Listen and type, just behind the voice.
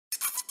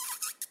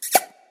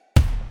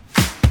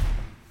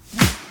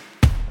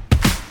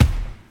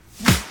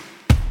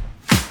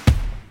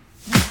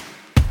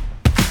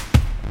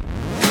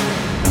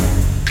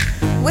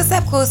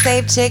What's up, cool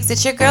save chicks?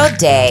 It's your girl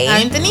Day.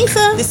 I'm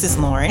Denisa. This is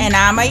Lauren. And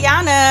I'm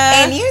Ayana.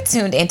 And you're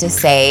tuned into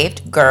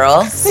Saved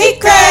Girl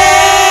Secrets.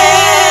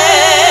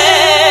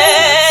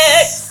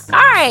 All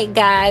right,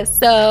 guys.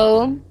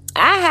 So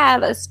I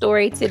have a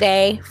story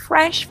today,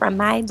 fresh from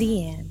my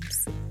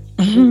DMs.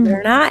 Believe it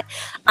or not,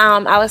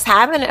 I was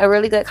having a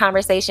really good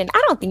conversation.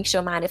 I don't think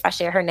she'll mind if I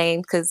share her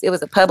name because it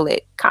was a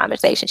public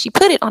conversation. She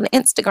put it on the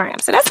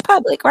Instagram, so that's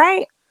public,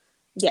 right?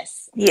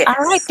 Yes. All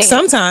right, then.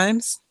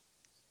 Sometimes.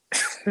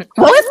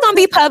 Well, it's going to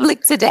be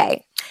public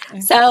today.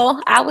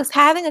 So I was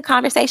having a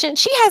conversation.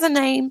 She has a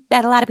name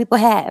that a lot of people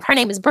have. Her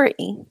name is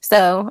Brittany.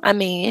 So, I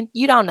mean,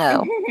 you don't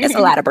know. It's a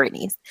lot of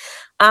Brittany's.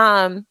 But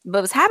I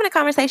was having a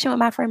conversation with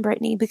my friend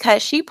Brittany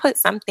because she put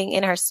something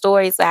in her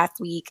stories last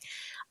week.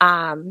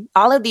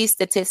 All of these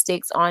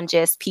statistics on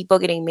just people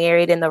getting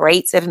married and the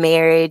rates of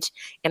marriage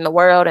in the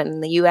world and in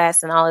the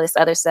US and all of this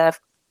other stuff.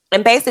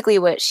 And basically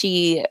what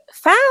she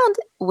found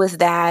was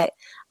that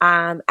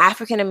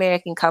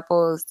African-American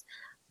couples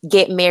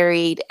get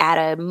married at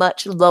a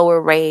much lower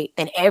rate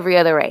than every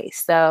other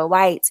race. So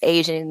whites,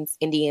 Asians,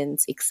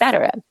 Indians,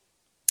 etc.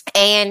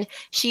 And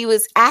she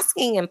was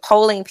asking and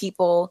polling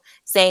people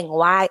saying,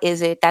 why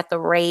is it that the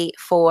rate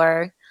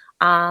for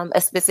a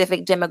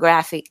specific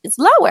demographic is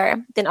lower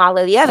than all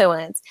of the other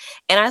ones?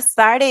 And I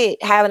started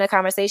having a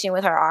conversation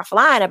with her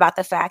offline about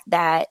the fact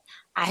that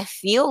I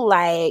feel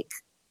like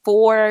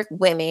for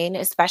women,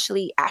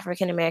 especially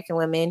African-American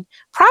women,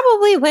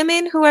 probably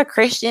women who are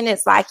Christian,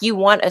 it's like you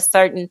want a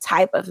certain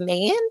type of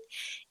man.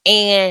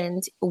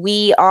 And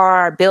we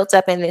are built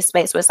up in this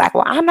space where it's like,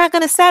 well, I'm not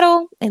going to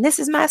settle. And this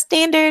is my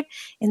standard.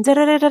 And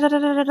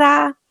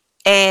da-da-da-da-da-da-da.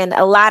 And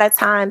a lot of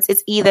times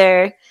it's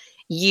either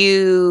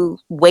you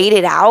wait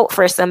it out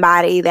for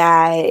somebody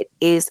that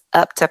is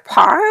up to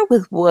par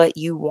with what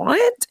you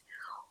want,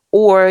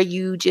 or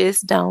you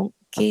just don't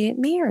get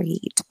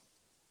married,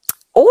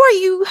 or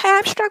you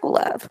have struggle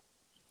of.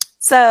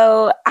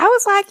 So I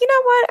was like, you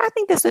know what? I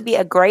think this would be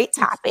a great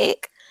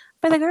topic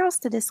for the girls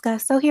to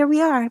discuss. So here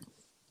we are.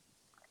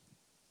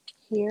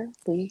 Here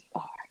we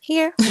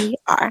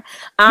are.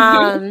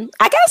 I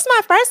guess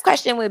my first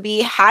question would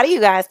be, how do you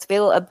guys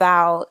feel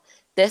about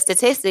the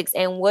statistics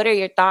and what are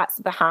your thoughts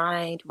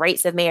behind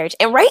rates of marriage?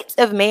 And rates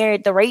of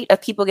marriage, the rate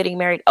of people getting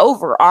married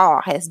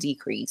overall has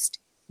decreased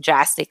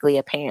drastically,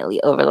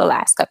 apparently, over the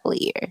last couple of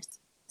years.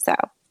 So,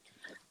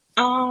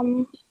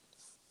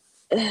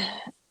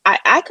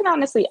 I can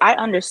honestly, I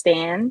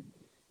understand.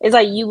 It's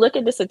like you look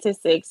at the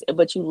statistics,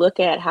 but you look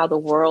at how the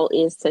world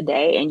is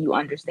today and you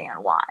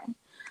understand why.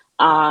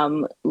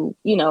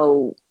 You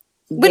know,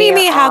 what do you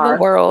mean how the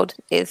world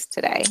is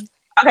today?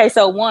 Okay,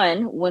 so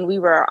when we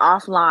were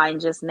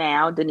offline just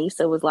now,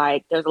 Denisa was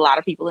like, there's a lot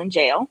of people in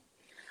jail.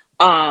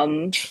 A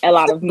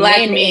lot of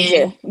black men in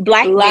jail.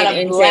 Black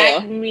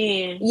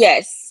men.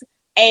 Yes.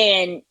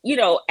 And, you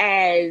know,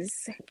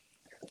 as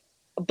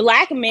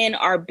Black men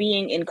are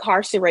being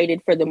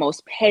incarcerated for the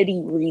most petty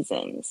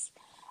reasons.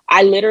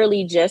 I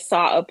literally just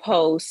saw a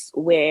post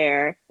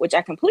which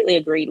I completely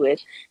agreed with.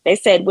 They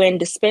said when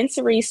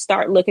dispensaries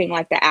start looking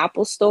like the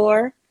Apple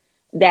Store,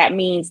 that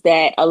means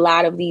that a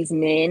lot of these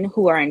men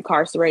who are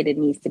incarcerated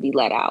needs to be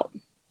let out.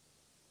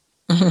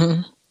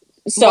 Mm-hmm.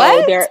 So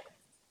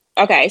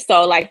okay,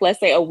 so like let's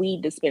say a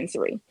weed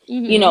dispensary.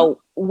 Mm-hmm. You know,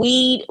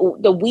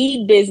 the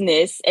weed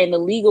business and the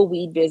legal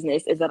weed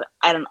business is at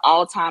an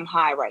all-time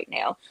high right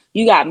now.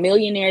 You got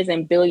millionaires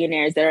and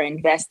billionaires that are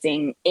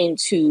investing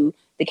into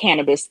the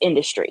cannabis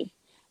industry.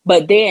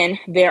 But then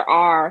there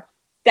are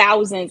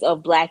thousands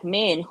of Black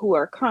men who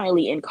are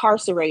currently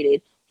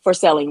incarcerated for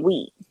selling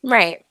weed.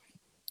 Right.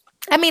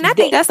 I mean, I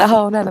think that's a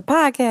whole nother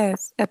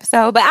podcast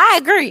episode, but I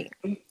agree.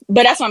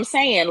 But that's what I'm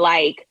saying.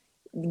 Like,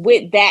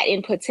 with that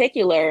in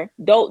particular,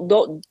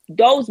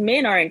 those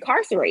men are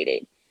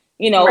incarcerated,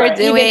 you know,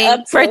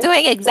 for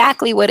doing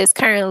exactly what is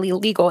currently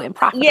legal and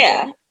profitable.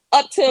 Yeah,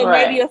 up to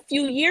maybe a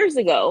few years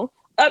ago,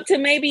 up to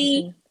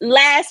maybe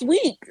last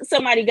week,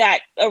 somebody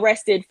got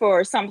arrested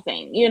for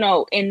something, you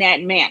know, in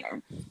that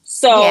manner.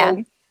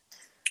 So,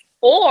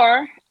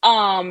 or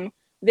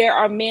there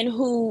are men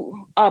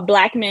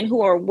Black men who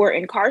were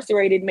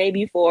incarcerated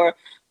maybe for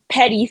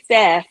petty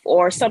theft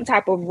or some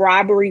type of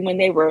robbery when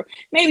they were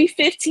maybe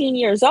 15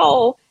 years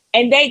old,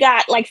 and they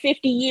got like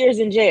 50 years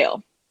in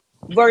jail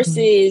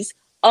versus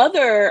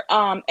other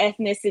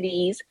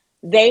ethnicities.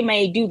 They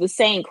may do the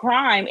same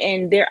crime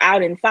and they're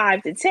out in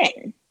 5 to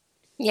 10.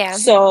 Yeah.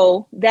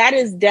 So that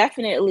is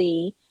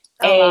definitely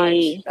a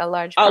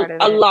large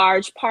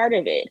part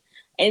of it.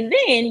 And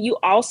then you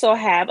also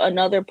have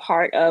another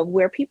part of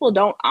where people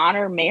don't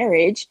honor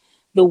marriage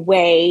the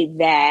way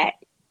that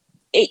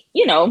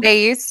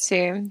they used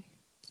to. And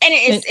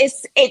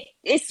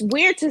it's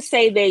weird to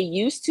say they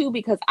used to,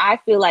 because I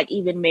feel like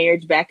even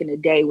marriage back in the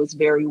day was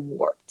very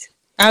warped.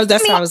 What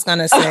I was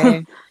gonna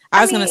say.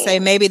 I was gonna say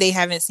maybe they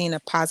haven't seen a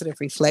positive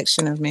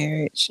reflection of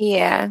marriage.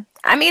 Yeah.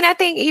 I mean, I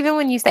think even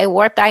when you say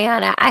warped,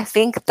 Ayana, I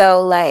think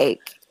though,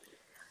 like,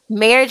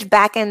 marriage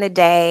back in the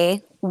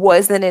day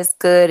wasn't as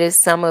good as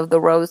some of the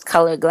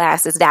rose-colored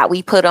glasses that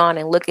we put on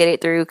and look at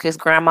it through because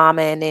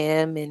grandmama and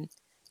them and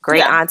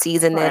great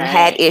aunties and them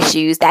had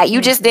issues that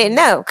you just didn't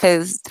know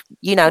because,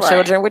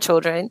 children were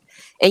children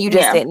and you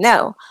just didn't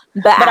know.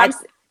 But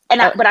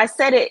I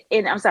said it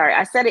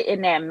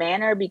in that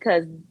manner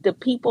because the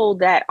people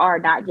that are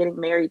not getting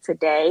married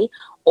today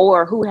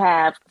or who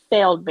have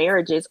failed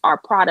marriages are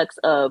products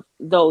of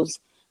those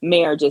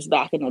marriages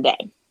back in the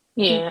day.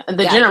 Yeah,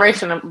 the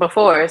generation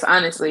before is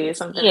honestly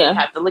something you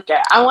have to look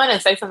at. I want to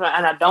say something,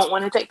 and I don't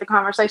want to take the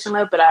conversation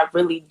up, but I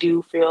really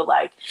do feel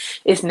like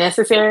it's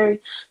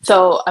necessary.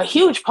 So a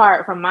huge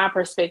part from my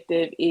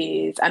perspective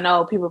is, I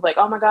know people are like,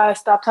 oh my God,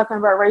 stop talking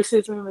about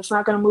racism. It's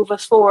not going to move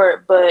us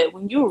forward. But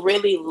when you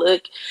really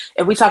look,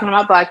 if we're talking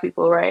about Black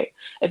people, right?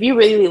 If you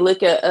really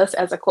look at us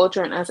as a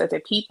culture and us as a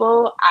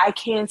people, I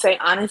can say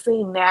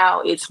honestly,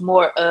 now it's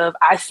more of,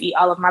 I see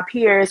all of my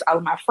peers, all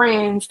of my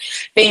friends,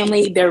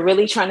 family, they're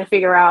really trying to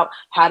figure out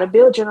how to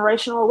build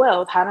generational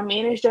wealth, how to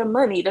manage their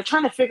money. They're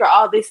trying to figure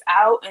all this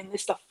out, and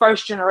it's the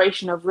first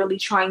generation of really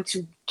trying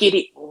to get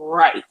it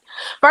right.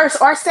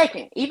 First or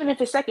second, even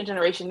if it's second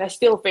generation, that's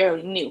still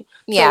fairly new.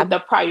 Yeah. So the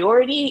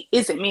priority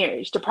isn't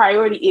marriage. The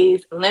priority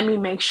is, let me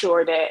make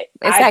sure that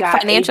it's like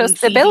financial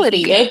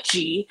stability.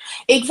 EFG.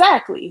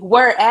 Exactly.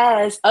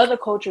 Whereas other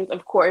cultures,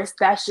 of course,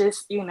 that's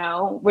just,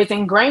 was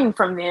ingrained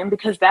from them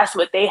because that's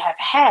what they have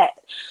had.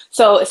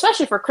 So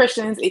especially for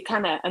Christians, it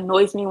kind of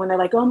annoys me when they're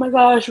like, oh my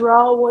gosh, we're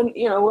all one,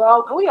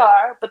 we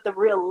are. But the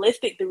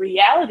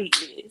reality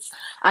is,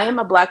 I am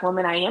a Black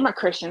woman. I am a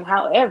Christian.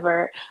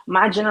 However,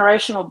 my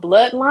generational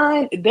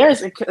bloodline,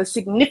 there's a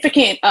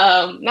significant,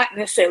 not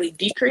necessarily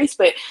decrease,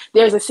 but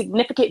there's a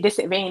significant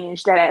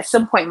disadvantage that at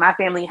some point my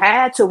family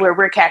had to where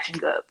we're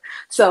catching up.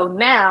 So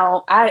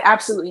now I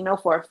absolutely know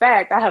for a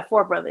fact, I have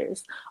 4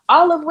 brothers,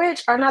 all of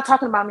which are not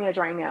talking about marriage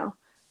right now.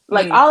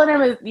 Like all of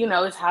them is,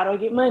 is how do I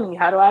get money?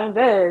 How do I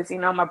invest?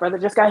 My brother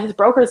just got his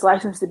broker's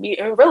license to be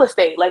in real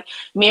estate. Like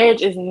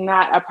marriage is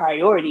not a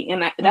priority.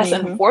 And that's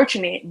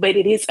unfortunate, but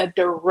it is a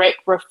direct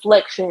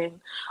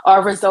reflection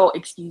or result,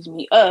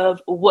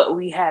 of what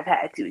we have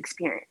had to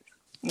experience.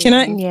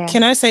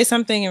 Can I say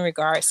something in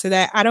regards to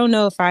that? I don't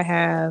know if I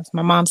have,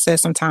 my mom says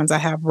sometimes I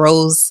have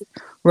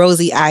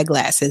rosy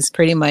eyeglasses,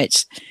 pretty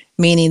much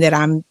meaning that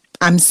I'm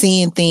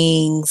seeing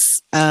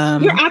things.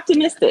 You're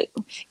optimistic.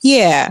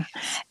 Yeah.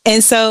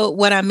 And so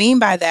what I mean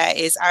by that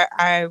is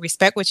I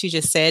respect what you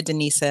just said,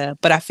 Denisa,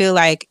 but I feel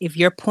like if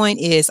your point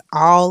is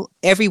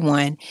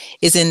everyone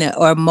is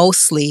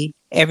mostly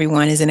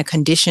everyone is in a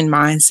conditioned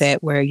mindset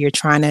where you're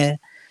trying to,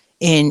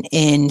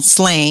 in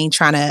slang,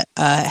 trying to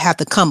have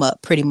to come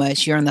up pretty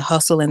much. You're on the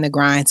hustle and the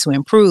grind to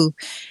improve.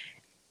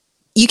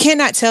 You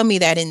cannot tell me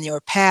that in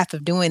your path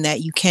of doing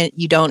that,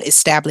 you don't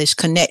establish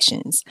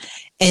connections.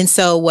 And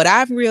so what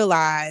I've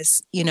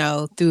realized,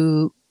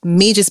 through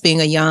me just being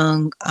a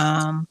young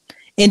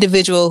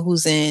individual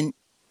who's in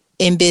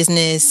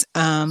business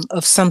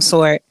of some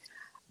sort,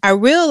 I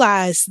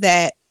realized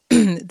that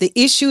the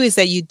issue is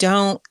that you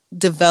don't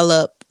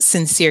develop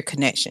sincere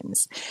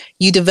connections.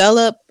 You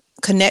develop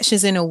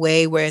connections in a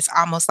way where it's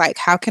almost like,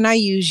 how can I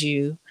use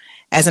you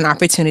as an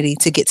opportunity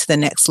to get to the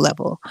next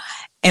level?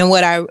 And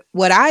what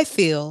I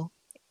feel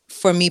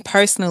for me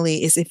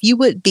personally is if you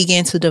would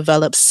begin to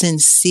develop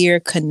sincere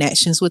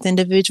connections with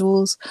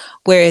individuals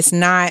where it's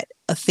not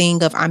a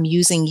thing of I'm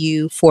using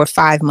you for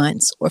 5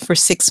 months or for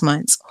 6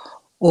 months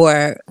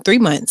or 3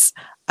 months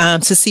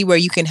to see where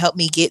you can help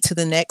me get to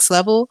the next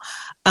level.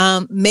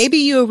 Maybe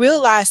you'll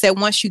realize that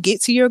once you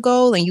get to your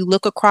goal and you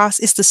look across,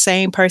 it's the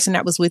same person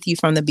that was with you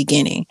from the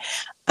beginning.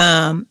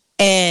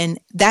 And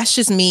that's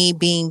just me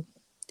being,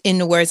 in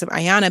the words of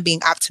Ayana,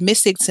 being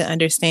optimistic to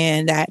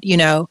understand that,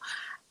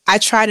 I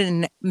try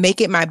to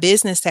make it my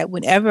business that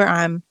whenever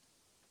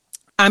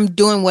I'm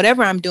doing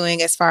whatever I'm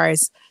doing as far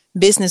as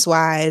business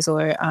wise,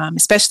 or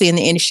especially in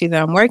the industry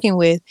that I'm working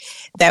with,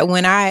 that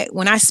when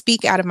I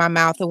speak out of my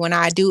mouth or when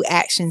I do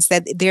actions,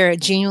 that they're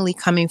genuinely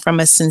coming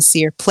from a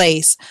sincere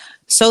place,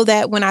 so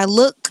that when I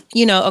look,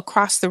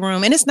 across the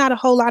room, and it's not a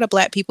whole lot of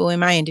Black people in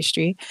my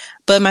industry,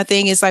 but my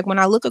thing is like when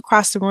I look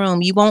across the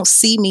room, you won't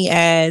see me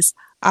as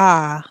or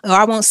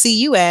I won't see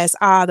you as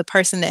the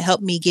person that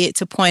helped me get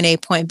to point A,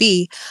 point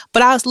B,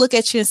 but I'll look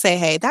at you and say,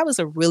 hey, that was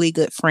a really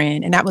good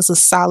friend. And that was a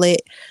solid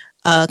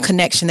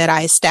connection that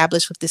I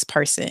established with this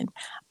person.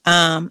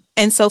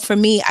 And so for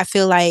me, I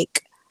feel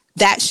like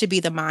that should be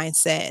the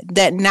mindset,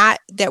 that not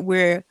that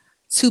we're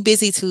so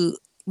busy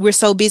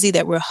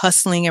that we're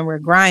hustling and we're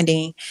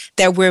grinding,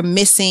 that we're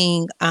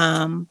missing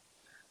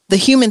the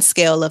human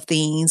scale of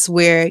things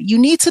where you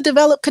need to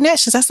develop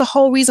connections. That's the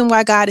whole reason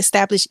why God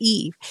established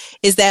Eve,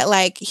 is that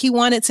like he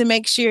wanted to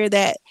make sure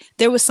that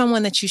there was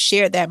someone that you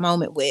shared that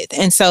moment with.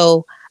 And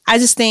so I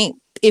just think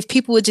if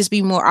people would just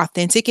be more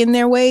authentic in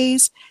their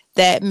ways,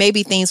 that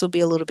maybe things would be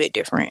a little bit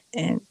different.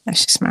 And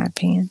that's just my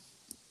opinion.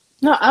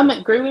 No, I'm going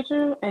to agree with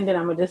you, and then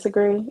I'm going to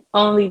disagree.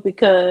 Only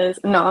because,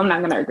 no, I'm not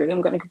going to agree. I'm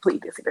going to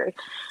completely disagree.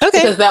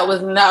 Okay. Because that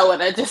was not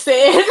what I just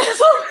said.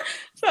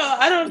 So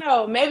I don't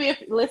know. Maybe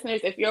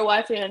if you're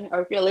watching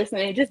or if you're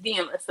listening, just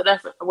DM us. So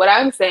that's what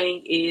I'm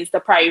saying is the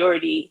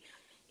priority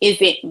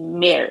isn't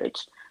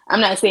marriage.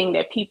 I'm not saying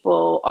that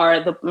people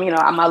are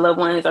my loved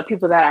ones or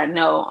people that I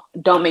know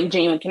don't make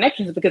genuine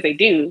connections, because they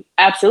do.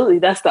 Absolutely.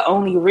 That's the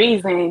only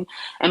reason,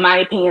 in my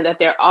opinion, that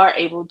they are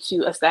able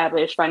to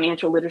establish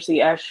financial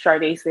literacy, as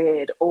Sade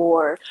said,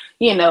 or,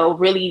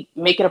 really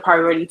make it a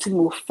priority to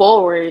move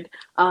forward,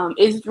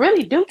 is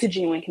really due to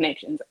genuine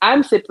connections.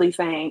 I'm simply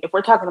saying, if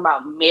we're talking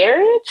about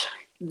marriage,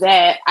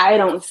 that I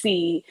don't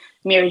see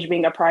marriage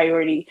being a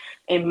priority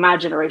in my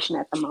generation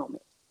at the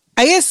moment.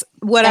 I guess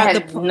what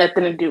has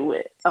nothing to do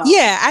with.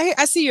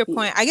 I see your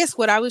point. I guess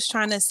what I was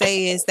trying to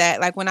say is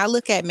that, like, when I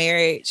look at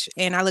marriage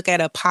and I look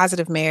at a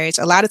positive marriage,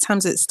 a lot of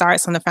times it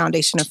starts on the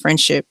foundation of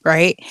friendship,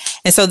 right?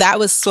 And so that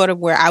was sort of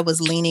where I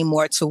was leaning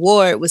more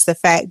toward, was the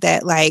fact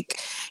that, like,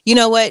 you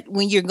know what,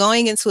 when you're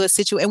going into a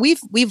situation, and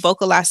we've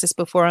vocalized this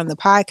before on the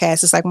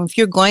podcast, it's like, if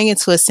you're going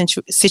into a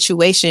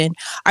situation,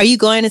 are you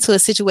going into a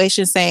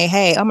situation saying,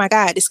 hey, oh my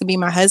God, this could be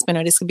my husband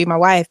or this could be my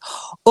wife?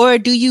 Or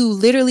do you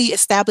literally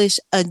establish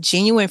a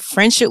genuine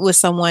friendship with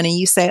someone and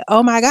you say,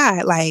 oh my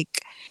God, like,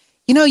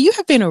 you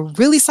have been a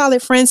really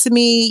solid friend to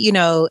me,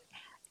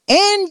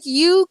 and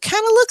you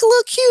kind of look a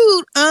little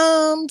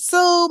cute.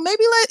 So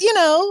maybe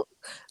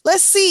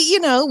let's see,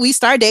 we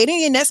start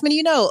dating, and next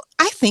minute,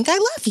 I think I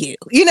love you,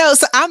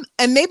 so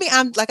maybe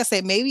I'm, like I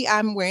said, maybe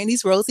I'm wearing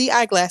these rosy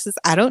eyeglasses.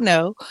 I don't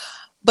know.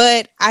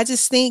 But I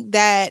just think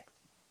that,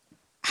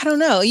 I don't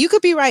know. You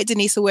could be right,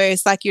 Denisa, where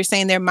it's like you're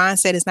saying their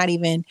mindset is not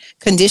even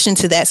conditioned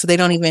to that. So they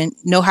don't even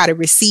know how to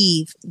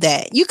receive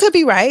that. You could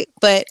be right,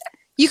 but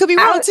you could be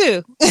wrong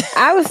too.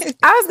 I was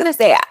going to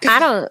say, I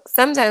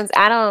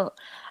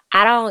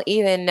don't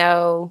even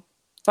know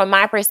from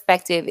my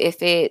perspective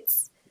if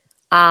it's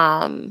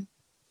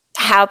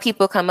how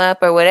people come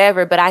up or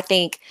whatever, but I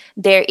think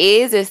there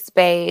is a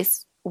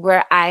space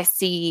where I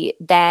see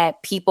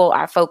that people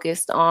are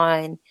focused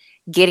on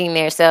getting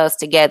themselves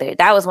together.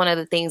 That was one of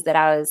the things that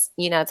I was,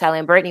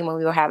 telling Brittany when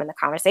we were having the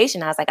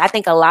conversation. I was like, I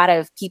think a lot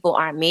of people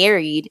are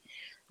married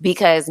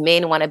because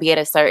men want to be at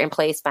a certain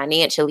place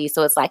financially.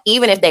 So it's like,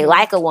 even if they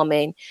like a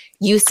woman,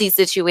 you see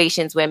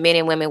situations where men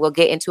and women will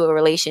get into a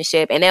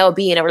relationship and they'll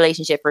be in a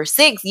relationship for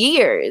 6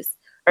 years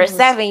or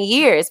 7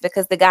 years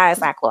because the guy is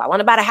like, well, I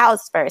want to buy a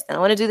house first, and I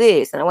want to do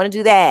this, and I want to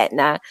do that,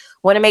 and I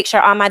want to make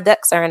sure all my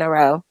ducks are in a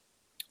row.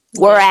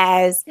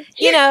 Whereas,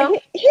 here's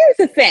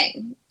the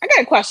thing. I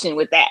got a question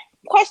with that.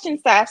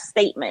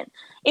 Question/statement.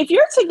 If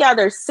you're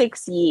together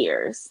 6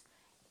 years,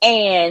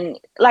 and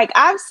like,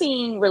 I've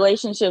seen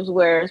relationships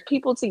where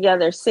people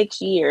together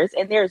 6 years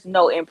and there's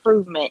no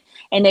improvement,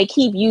 and they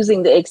keep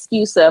using the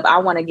excuse of, I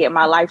want to get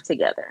my life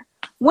together.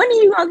 When are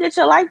you going to get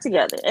your life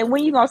together? And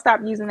when are you going to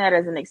stop using that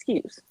as an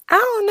excuse? I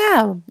don't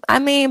know. I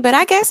mean, but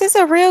I guess it's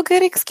a real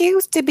good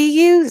excuse to be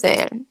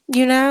using,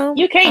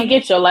 You can't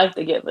get your life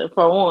together,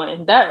 for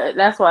one.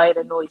 That's why it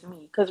annoys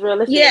me. Because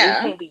realistically, it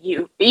can't be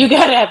you. You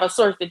got to have a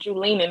source that you're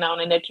leaning on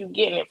and that you're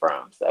getting it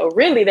from. So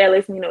really, that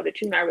lets me know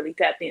that you're not really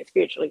tapped in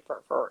spiritually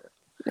for real.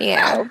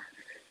 Yeah.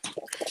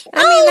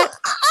 I mean,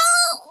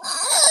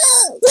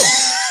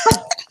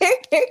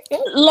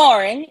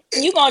 Lauren,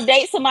 you gonna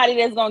date somebody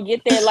that's gonna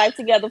get their life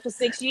together for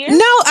 6 years?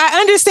 No, I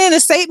understand the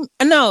statement.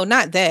 No,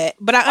 not that.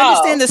 But I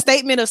understand the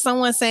statement of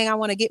someone saying, I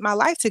want to get my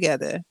life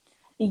together.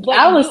 But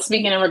I was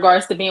speaking in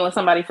regards to being with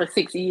somebody for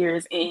 6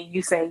 years, and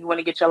you saying you want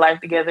to get your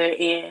life together,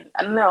 and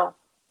I don't know,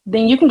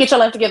 then you can get your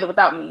life together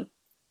without me.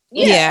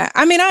 Yeah.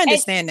 I mean, I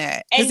understand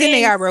that, because then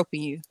they are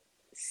roping you.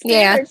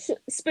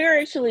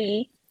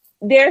 Spiritually,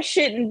 there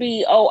shouldn't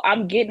be,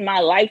 I'm getting my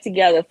life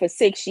together for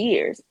 6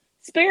 years.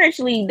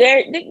 Spiritually,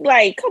 they're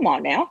like, come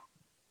on now.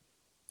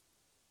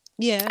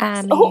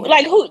 Yeah. Who?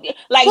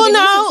 Well,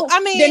 no, I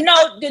mean,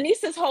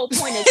 Denise's whole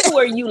point is, who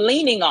are you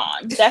leaning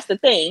on? That's the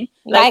thing.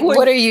 Like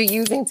what are you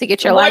using to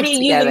get your life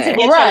together?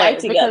 Your life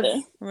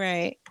together?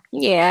 Right.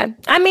 Yeah.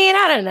 I mean,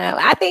 I don't know.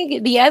 I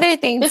think the other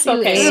thing it's too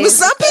okay. is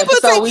some people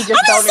think, we just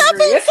don't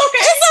agree. It's okay.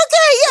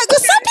 Yeah,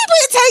 because some people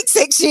it takes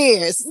 6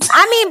 years.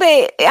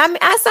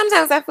 I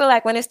sometimes I feel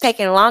like when it's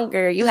taking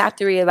longer, you have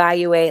to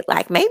reevaluate.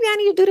 Like, maybe I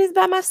need to do this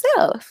by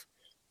myself.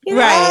 Right.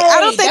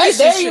 I don't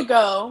think you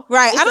go.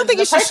 Right. I don't think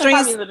you should string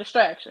the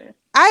distraction.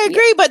 I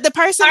agree, but the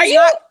person Are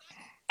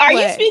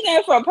you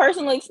speaking from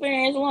personal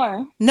experience,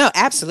 Lauren? No,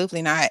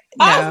 absolutely not.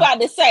 No. I was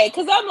about to say,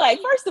 because I'm like,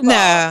 first of all,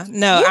 you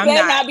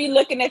better not be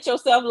looking at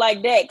yourself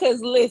like that.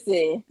 Because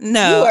listen,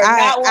 no, you are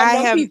not one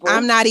of them people.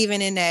 I'm not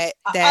even in that.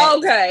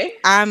 Okay.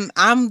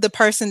 I'm the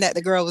person that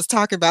the girl was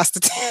talking about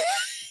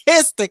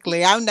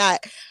statistically. I'm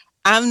not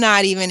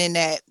even in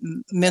that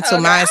mental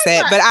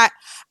mindset. But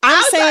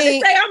I'm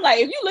saying, I'm like,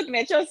 if you're looking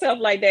at yourself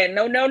like that,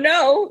 no,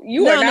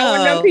 you are not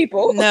one of them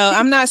people. No,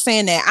 I'm not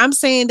saying that. I'm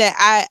saying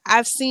that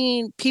I've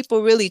seen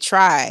people really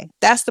try.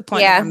 That's the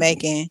point I'm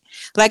making.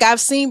 Like, I've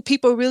seen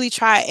people really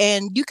try,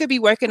 and you could be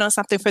working on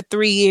something for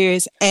 3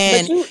 years,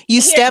 and you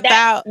step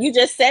out. You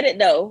just said it,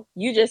 though.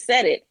 You just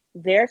said it.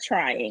 They're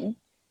trying.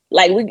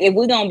 Like, if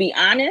we're gonna be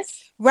honest,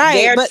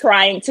 they're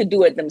trying to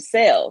do it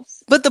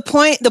themselves. But the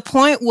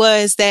point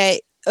was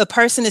that a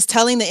person is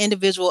telling the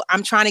individual,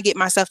 I'm trying to get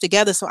myself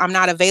together, so I'm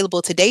not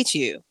available to date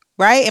you.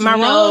 right? Am I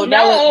wrong?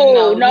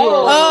 No.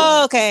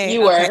 Oh, okay.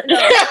 You were.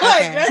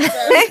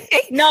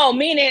 Okay. No,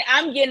 meaning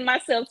I'm getting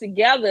myself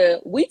together.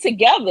 We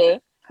together,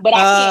 but I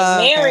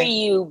can't marry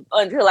you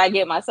until I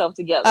get myself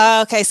together.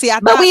 Okay. See,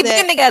 but we've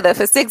been together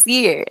for 6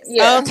 years.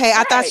 Yeah. Okay.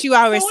 I thought you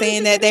all were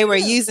saying that they were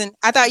using,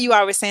 I thought you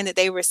all were saying that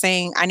they were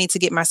saying, I need to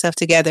get myself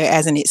together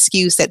as an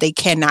excuse that they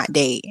cannot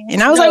date.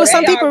 And I was like, well,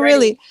 some people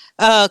really.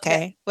 Oh,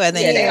 okay. Well,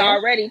 then they're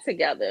already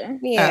together.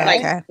 Yeah.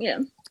 Like,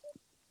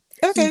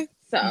 Okay.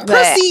 So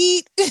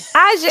proceed.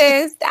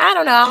 I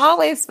don't know. I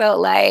always felt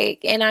like,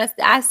 and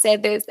I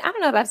said this, I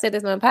don't know if I've said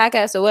this on a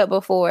podcast or what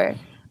before,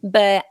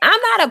 but I'm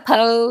not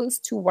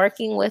opposed to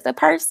working with a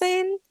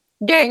person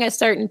during a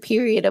certain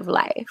period of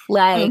life.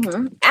 Like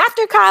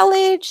after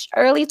college,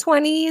 early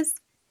 20s,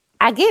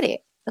 I get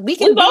it. We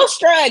both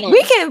struggling.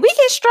 We can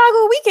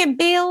struggle. We can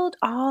build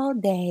all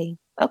day.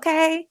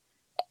 Okay.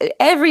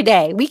 Every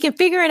day. We can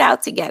figure it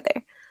out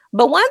together.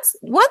 But once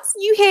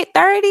you hit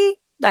 30,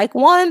 like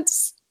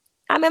once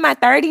I'm in my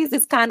 30s,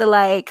 it's kind of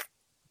like,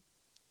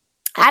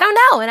 I don't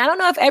know. And I don't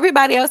know if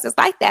everybody else is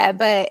like that,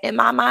 but in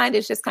my mind,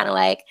 it's just kind of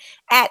like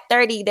at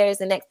 30,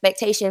 there's an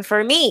expectation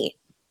for me,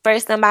 for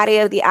somebody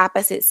of the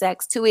opposite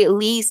sex to at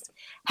least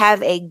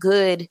have a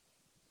good,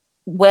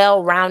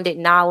 well-rounded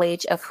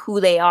knowledge of who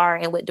they are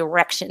and what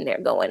direction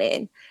they're going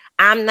in.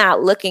 I'm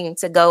not looking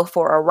to go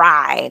for a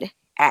ride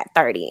at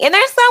 30. And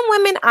there's some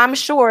women, I'm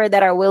sure,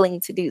 that are willing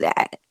to do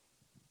that.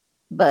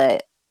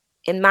 But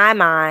in my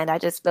mind, I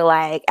just feel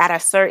like at a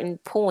certain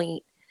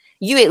point,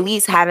 you at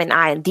least have an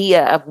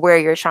idea of where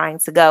you're trying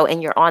to go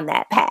and you're on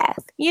that path,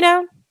 you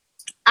know?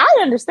 I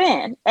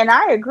understand. And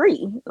I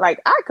agree.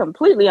 Like, I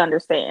completely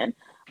understand.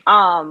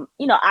 I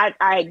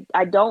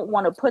don't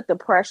want to put the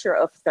pressure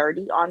of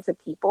 30 onto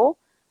people,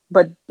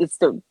 but it's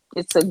a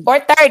or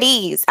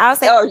 30s. I'll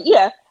say. Oh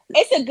yeah.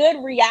 It's a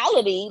good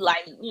reality.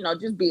 Like,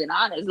 just being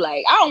honest,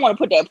 like, I don't want to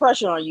put that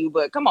pressure on you,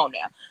 but come on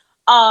now.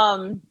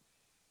 I'm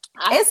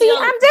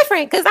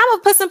different because I'm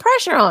gonna put some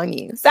pressure on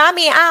you. So I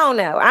mean, I don't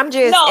know. And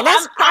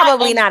that's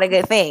probably not a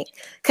good thing.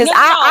 Because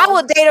I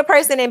will date a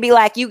person and be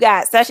like, you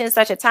got such and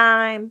such a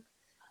time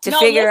to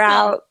figure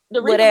out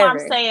the reason why I'm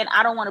saying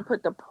I don't want to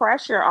put the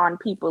pressure on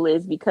people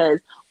is because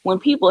when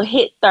people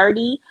hit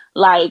 30,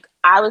 like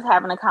I was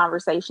having a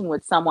conversation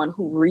with someone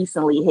who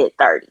recently hit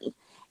 30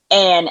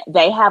 and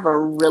they have a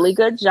really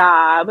good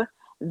job.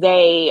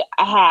 They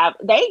got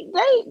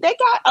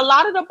a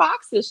lot of the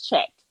boxes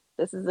checked.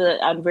 This is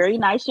a very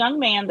nice young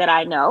man that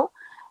I know.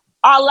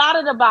 A lot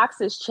of the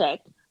boxes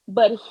checked,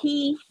 but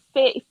he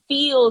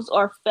feels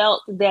or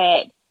felt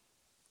that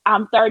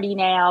I'm 30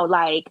 now,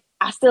 like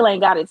I still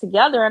ain't got it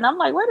together. And I'm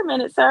like, wait a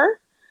minute, sir.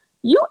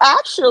 You're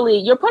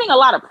putting a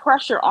lot of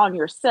pressure on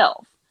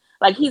yourself.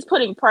 Like he's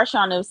putting pressure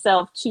on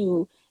himself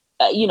to,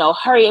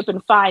 hurry up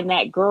and find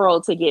that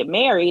girl to get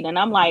married. And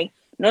I'm like,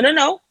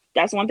 no.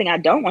 That's one thing I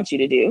don't want you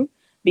to do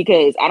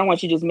because I don't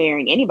want you just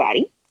marrying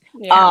anybody.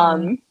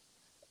 Yeah.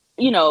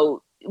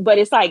 But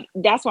it's like,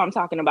 that's what I'm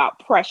talking about.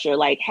 Pressure,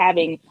 like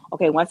having,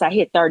 okay, once I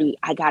hit 30,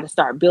 I got to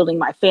start building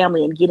my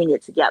family and getting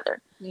it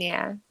together.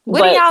 Yeah.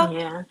 What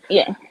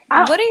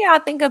do y'all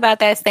think about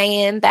that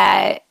saying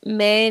that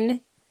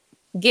men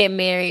get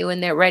married when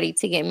they're ready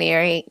to get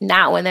married,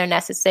 not when they're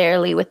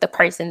necessarily with the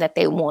person that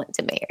they want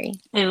to marry?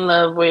 In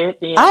love with.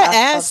 Yeah,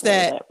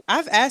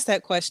 I've asked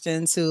that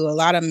question to a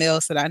lot of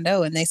males that I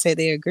know, and they say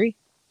they agree.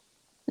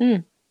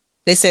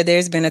 They said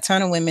there's been a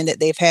ton of women that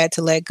they've had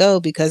to let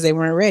go because they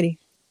weren't ready.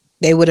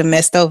 They would have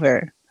messed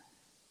over.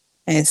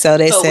 And so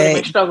they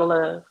said, struggle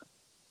of.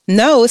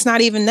 No, it's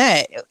not even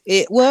that.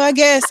 I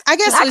guess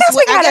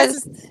we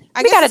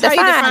gotta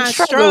define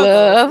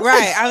struggle.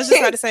 Right. I was just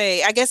about to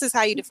say, I guess it's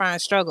how you define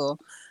struggle.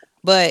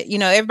 But,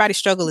 everybody's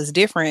struggle is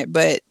different.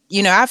 But,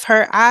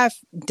 I've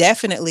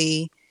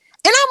definitely,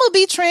 and I'm going to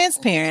be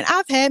transparent.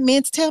 I've had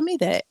men to tell me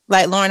that.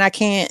 Like, Lauren, I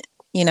can't,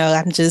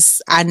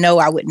 I know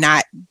I would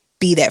not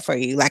be that for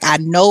you. Like, I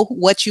know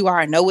what you are.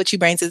 I know what you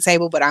bring to the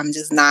table, but I'm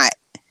just not.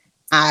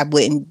 I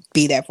wouldn't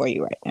be that for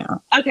you right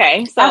now.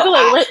 Okay. So I feel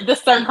like the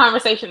certain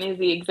conversation is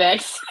the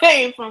exact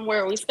same from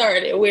where we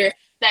started, where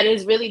that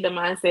is really the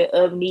mindset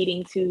of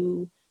needing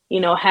to,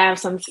 have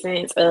some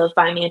sense of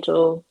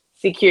financial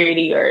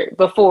security or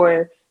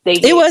before they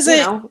get, it wasn't,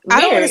 I don't want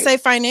to married. say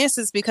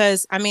finances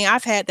because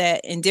I've had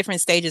that in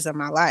different stages of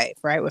my life,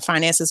 right? Where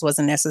finances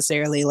wasn't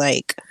necessarily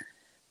like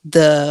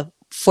the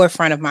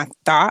forefront of my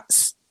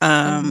thoughts.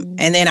 And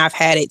then I've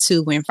had it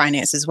too when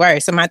finances were.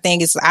 So my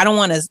thing is, I don't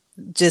want to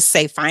just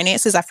say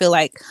finances. I feel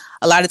like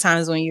a lot of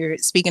times when you're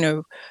speaking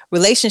of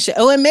relationship,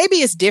 and maybe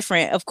it's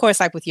different, of course,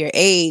 like with your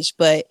age,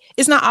 but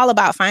it's not all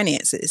about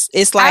finances.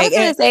 It's like, I was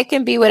gonna say it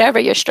can be whatever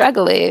your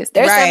struggle is.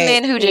 There's some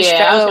men who just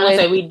struggle. I was gonna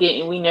say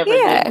we never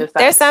did.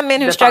 There's some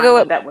men who struggle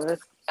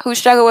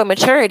with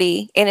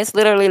maturity, and it's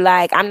literally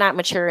like, I'm not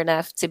mature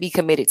enough to be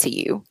committed to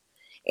you,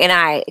 and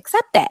I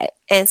accept that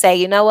and say,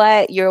 you know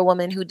what, you're a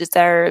woman who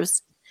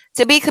deserves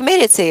to be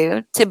committed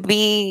to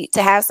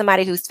have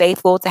somebody who's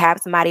faithful, to have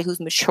somebody who's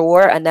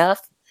mature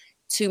enough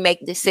to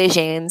make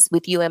decisions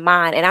with you in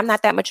mind. And I'm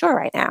not that mature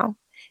right now.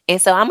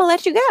 And so I'm going to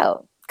let you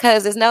go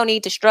because there's no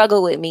need to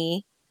struggle with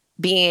me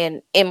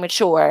being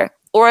immature.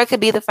 Or it could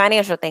be the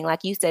financial thing,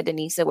 like you said,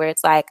 Denisa, where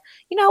it's like,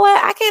 you know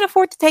what? I can't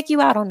afford to take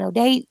you out on no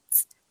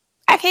dates.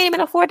 I can't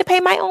even afford to pay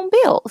my own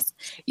bills.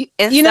 Go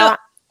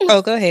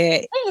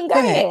ahead. Go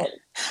ahead.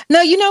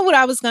 No, you know what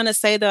I was going to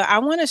say, though? I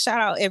want to shout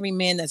out every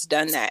man that's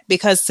done that,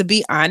 because to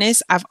be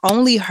honest, I've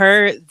only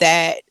heard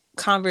that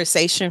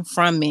conversation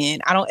from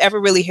men. I don't ever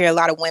really hear a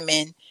lot of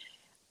women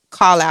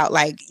call out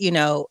like,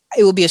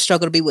 it would be a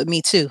struggle to be with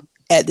me too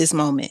at this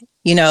moment.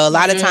 A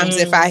lot of times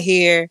if I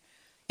hear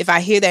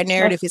that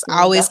narrative, it's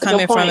always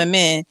coming from a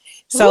man.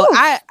 So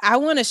I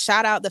want to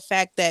shout out the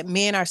fact that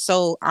men are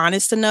so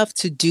honest enough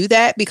to do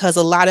that, because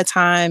a lot of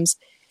times,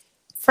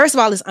 first of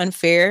all, it's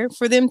unfair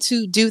for them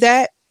to do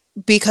that,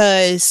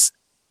 because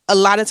a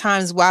lot of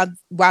times while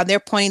they're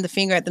pointing the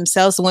finger at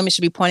themselves, the women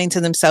should be pointing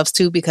to themselves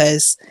too,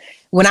 because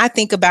when I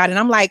think about it,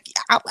 I'm like,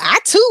 I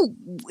too,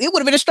 it would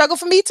have been a struggle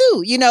for me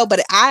too,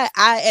 but I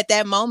at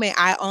that moment,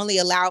 I only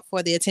allowed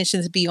for the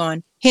attention to be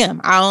on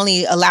him. I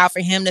only allowed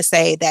for him to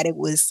say that it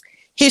was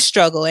his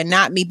struggle, and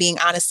not me being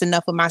honest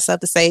enough with myself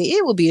to say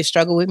it will be a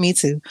struggle with me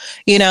too.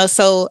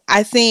 So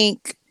I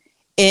think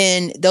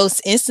in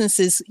those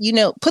instances,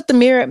 put the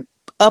mirror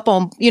up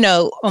on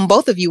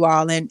both of you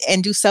all,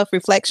 and do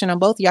self-reflection on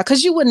both of y'all.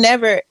 Cause you would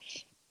never,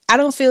 I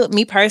don't feel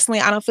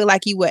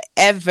like you would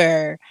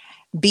ever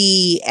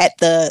be at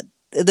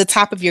the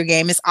top of your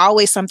game. It's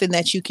always something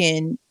that you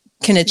can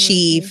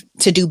achieve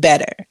to do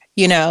better,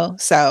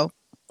 so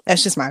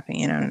that's just my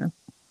opinion. I don't know.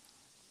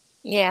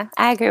 Yeah,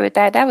 I agree with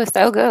that. That was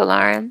so good,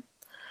 Lauren.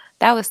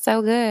 That was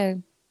so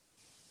good.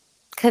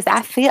 Cause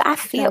I felt that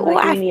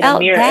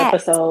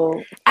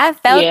episode. I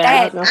felt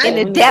that in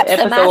the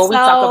depths of my soul. We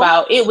talk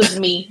about it was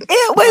me.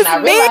 It was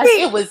me.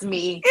 It was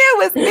me. It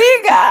was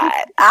me, God.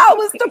 I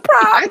was the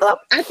problem.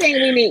 I think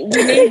we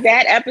need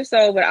that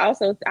episode, but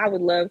also I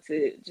would love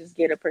to just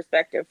get a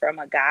perspective from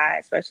a guy,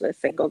 especially a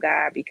single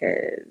guy,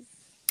 because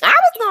I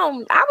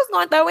was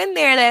going to throw in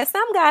there that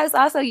some guys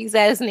also use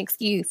that as an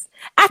excuse.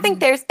 I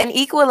think there's an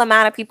equal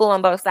amount of people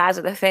on both sides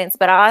of the fence,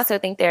 but I also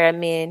think there are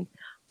men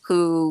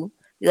who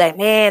be like,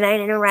 man, I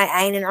ain't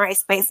in the right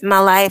space in my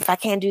life. I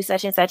can't do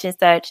such and such and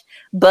such.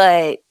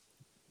 But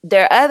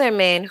there are other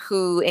men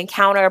who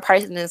encounter a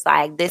person that's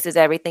like, this is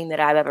everything that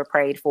I've ever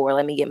prayed for.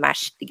 Let me get my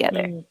shit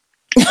together. Can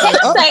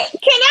I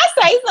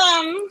say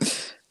something?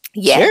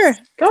 Yes.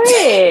 Sure. Go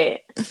ahead.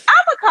 I'm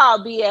gonna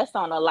call BS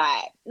on a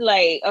lot.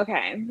 Like,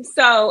 okay,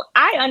 so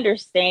I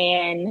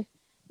understand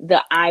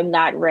the I'm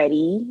not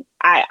ready.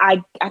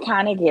 I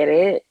kind of get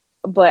it,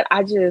 but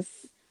I'm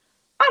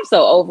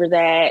so over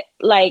that.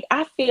 Like,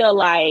 I feel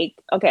like,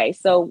 okay,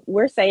 so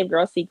we're Saved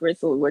Girl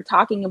Secrets, so we're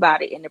talking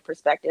about it in the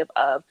perspective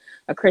of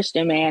a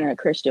Christian man and a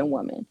Christian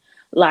woman.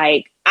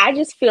 Like, I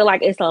just feel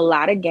like it's a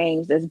lot of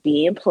games that's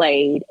being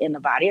played in the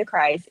body of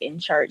Christ, in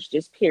church,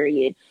 just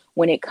period,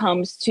 when it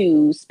comes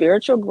to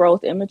spiritual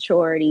growth and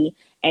maturity,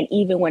 and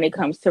even when it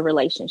comes to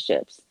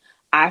relationships.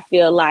 I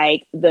feel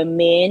like some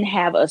men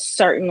have a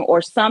certain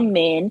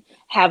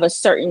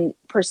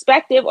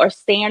perspective or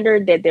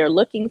standard that they're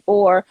looking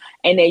for,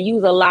 and they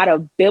use a lot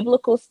of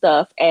biblical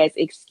stuff as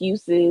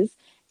excuses.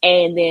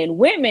 And then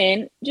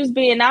women, just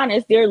being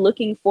honest, they're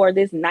looking for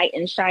this knight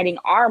in shining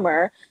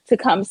armor to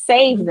come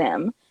save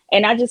them.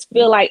 And I just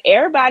feel like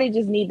everybody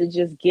just need to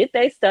just get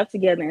their stuff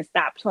together and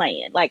stop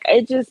playing. Like,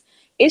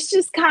 it's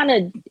just kind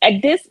of,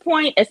 at this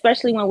point,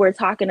 especially when we're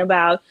talking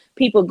about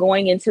people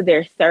going into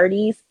their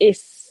 30s,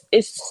 it's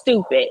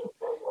stupid.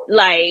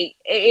 Like,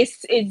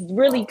 it's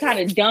really kind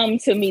of dumb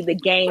to me, the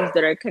games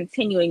that are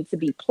continuing to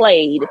be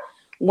played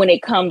when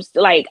it comes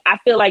to, like, I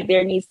feel like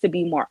there needs to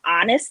be more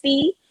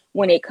honesty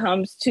when it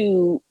comes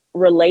to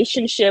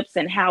relationships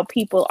and how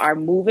people are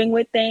moving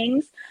with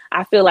things.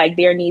 I feel like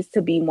there needs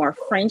to be more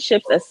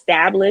friendships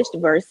established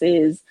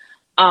versus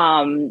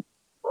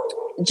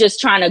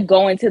just trying to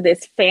go into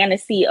this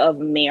fantasy of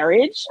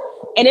marriage.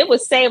 And it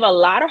would save a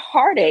lot of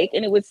heartache,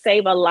 and it would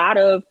save a lot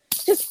of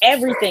just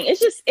everything.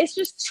 It's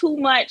just too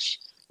much.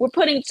 We're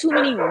putting too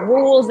many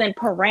rules and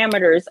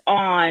parameters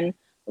on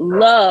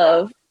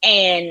love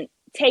and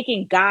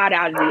taking God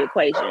out of the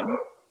equation.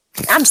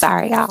 I'm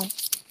sorry, y'all.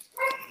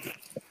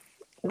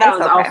 That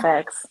was all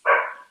facts.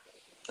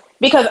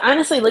 Because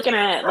honestly, looking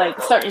at like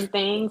certain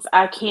things,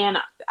 I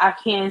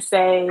can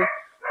say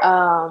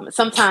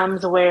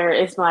sometimes where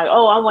it's like,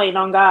 oh, I'm waiting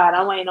on God,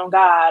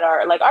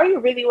 or like, are you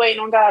really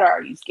waiting on God, or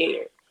are you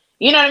scared?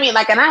 You know what I mean?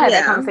 Like, and I had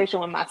that conversation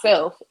with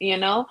myself,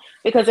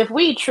 because if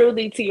we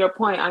truly, to your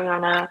point,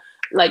 Ayana,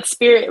 like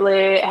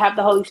spirit-led, have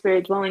the Holy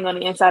Spirit dwelling on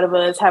the inside of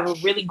us, have a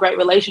really great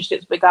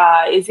relationships with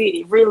God, is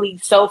it really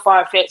so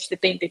far-fetched to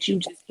think that you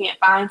just can't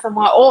find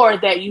someone, or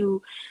that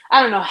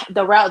I don't know,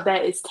 the route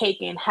that is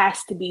taken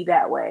has to be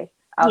that way?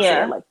 I'll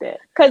say it like that.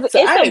 Because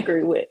I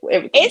agree with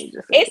everything.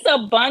 It's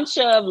a bunch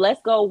of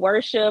let's go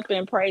worship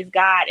and praise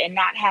God and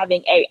not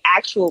having a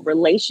actual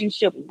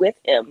relationship with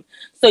him.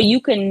 So you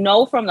can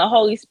know from the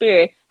Holy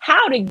Spirit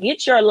how to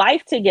get your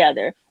life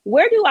together.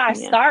 Where do I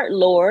start,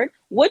 Lord?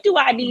 what do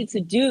I need to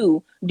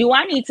do? Do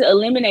I need to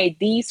eliminate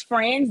these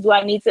friends? Do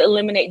I need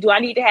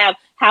to have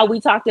how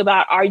we talked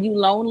about, are you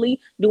lonely?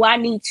 Do I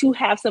need to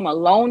have some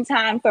alone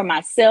time for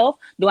myself?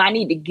 Do I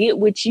need to get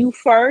with you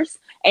first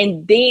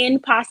and then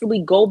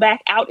possibly go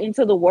back out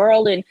into the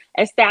world and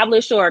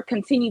establish or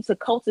continue to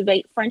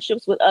cultivate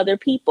friendships with other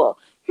people?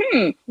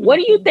 What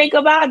do you think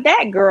about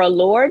that girl,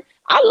 Lord?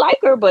 I like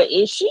her, but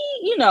is she,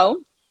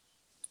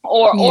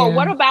 or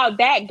what about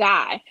that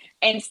guy?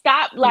 And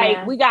stop,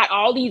 we got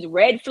all these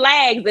red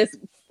flags that's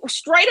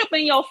straight up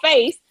in your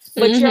face,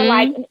 but you're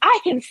like, I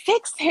can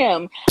fix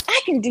him.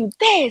 I can do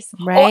this.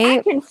 Right. Or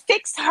I can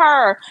fix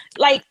her.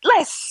 Like,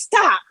 let's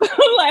stop.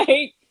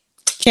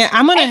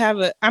 I'm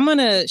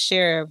gonna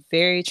share a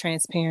very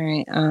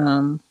transparent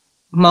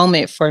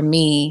moment for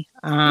me.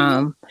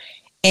 And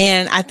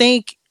I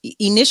think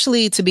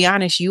initially, to be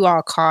honest, you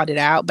all called it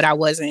out, but I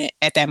wasn't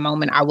at that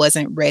moment. I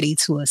wasn't ready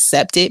to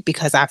accept it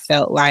because I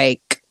felt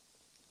like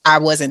I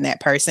wasn't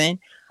that person.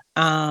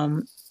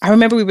 I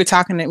remember we were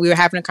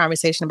having a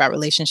conversation about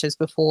relationships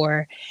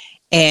before,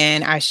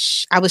 and I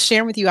was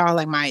sharing with you all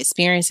like my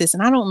experiences,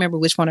 and I don't remember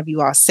which one of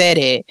you all said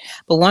it,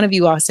 but one of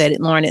you all said it,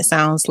 Lauren, it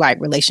sounds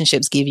like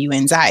relationships give you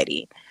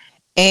anxiety.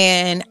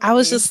 And I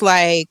was just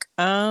like,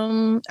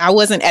 I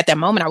wasn't at that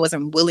moment, I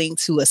wasn't willing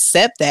to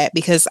accept that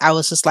because I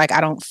was just like,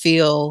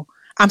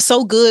 I'm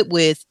so good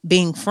with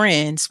being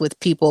friends with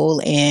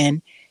people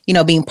and,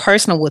 being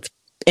personal with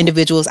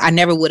individuals. I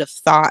never would have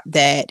thought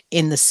that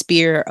in the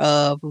sphere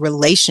of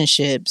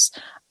relationships,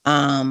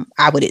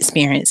 I would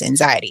experience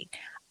anxiety.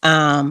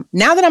 Now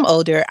that I'm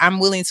older, I'm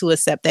willing to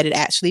accept that it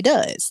actually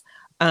does.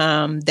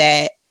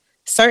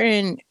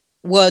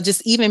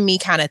 Just even me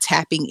kind of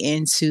tapping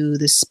into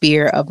the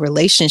sphere of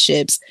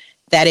relationships,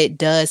 that it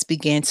does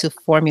begin to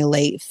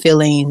formulate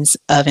feelings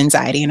of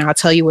anxiety. And I'll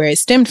tell you where it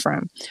stemmed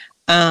from.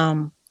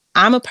 I'm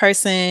a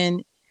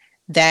person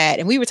that,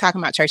 and we were talking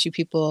about churchy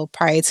people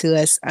prior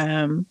to us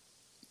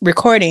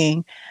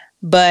recording,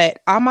 but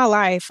all my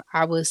life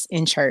I was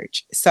in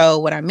church. So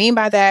what I mean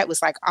by that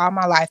was like all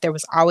my life, there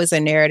was always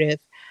a narrative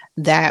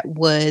that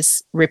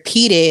was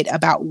repeated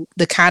about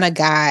the kind of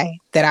guy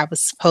that I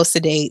was supposed to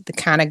date, the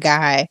kind of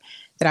guy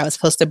that I was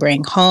supposed to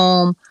bring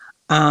home,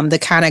 the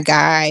kind of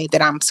guy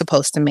that I'm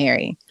supposed to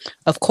marry.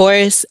 Of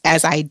course,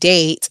 as I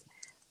date,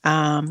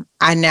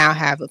 I now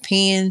have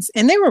opinions,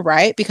 and they were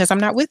right because I'm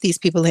not with these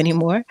people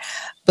anymore.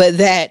 But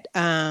that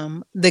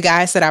the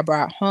guys that I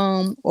brought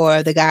home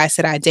or the guys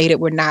that I dated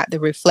were not the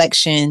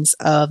reflections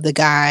of the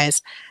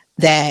guys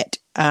that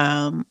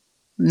not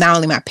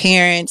only my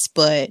parents,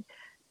 but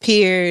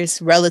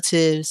peers,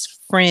 relatives,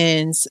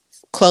 friends,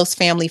 close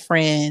family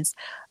friends,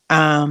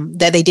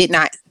 that they did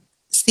not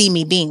see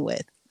me being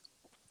with.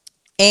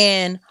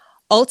 And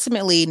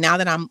ultimately, now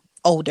that I'm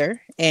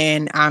older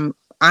and I'm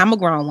a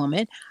grown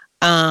woman,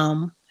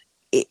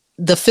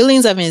 the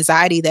feelings of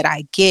anxiety that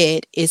I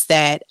get is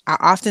that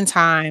I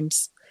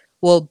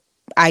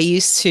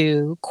used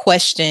to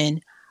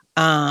question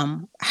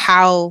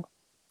how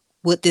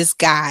would this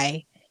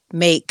guy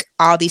make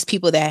all these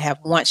people that have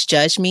once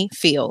judged me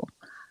feel.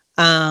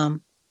 And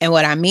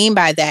what I mean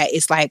by that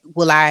is like,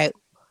 will I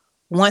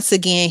once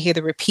again hear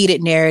the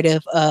repeated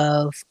narrative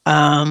of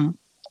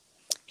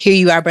here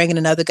you are bringing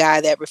another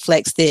guy that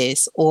reflects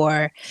this,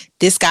 or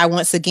this guy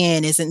once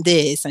again isn't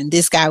this, and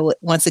this guy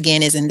once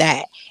again isn't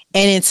that.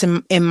 And it's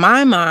in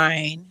my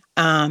mind,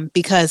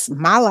 because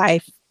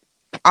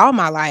all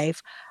my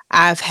life,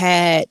 I've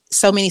had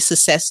so many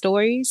success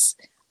stories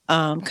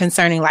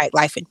concerning like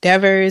life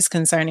endeavors,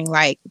 concerning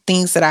like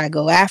things that I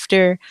go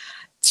after,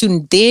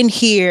 to then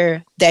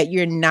hear that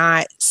you're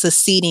not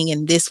succeeding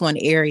in this one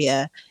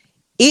area.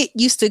 It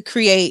used to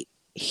create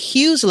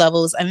huge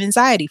levels of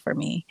anxiety for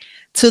me,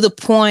 to the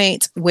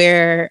point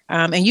where,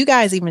 and you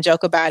guys even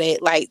joke about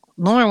it, like,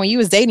 Lauren, when you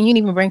was dating, you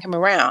didn't even bring him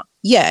around.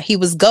 Yeah, he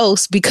was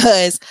ghost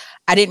because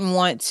I didn't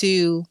want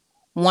to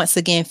once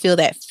again feel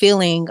that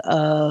feeling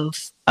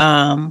of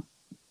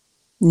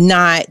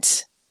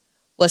not,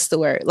 what's the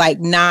word? Like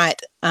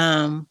not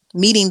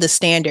meeting the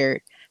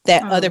standard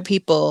that other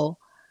people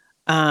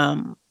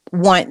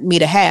want me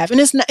to have. And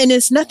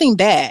it's nothing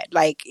bad.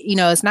 Like,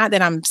 it's not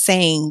that I'm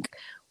saying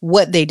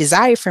what they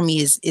desire from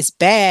me is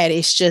bad.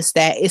 It's just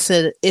that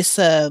it's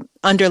a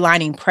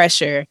underlining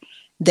pressure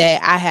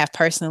that I have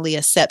personally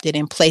accepted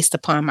and placed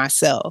upon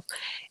myself.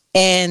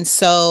 And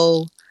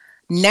so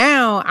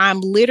now I'm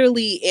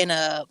literally in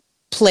a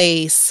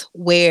place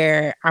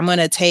where I'm going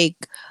to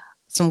take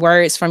some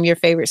words from your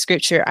favorite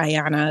scripture,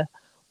 Ayana,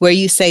 where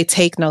you say,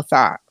 take no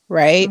thought,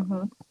 right?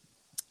 Mm-hmm.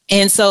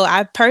 And so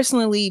I've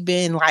personally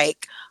been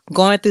like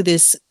going through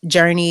this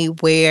journey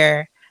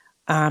where,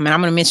 and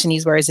I'm going to mention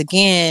these words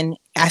again.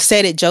 I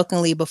said it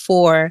jokingly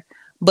before,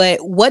 but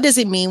what does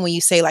it mean when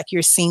you say like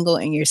you're single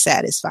and you're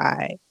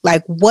satisfied?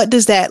 Like, what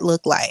does that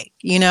look like,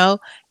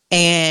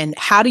 And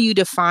how do you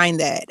define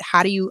that?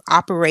 How do you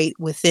operate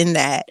within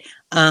that?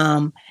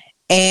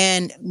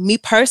 And me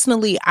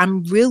personally,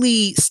 I'm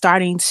really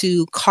starting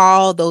to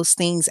call those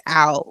things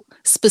out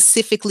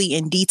specifically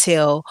in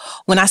detail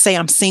when I say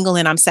I'm single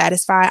and I'm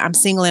satisfied. I'm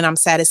single and I'm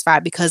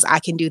satisfied because I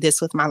can do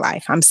this with my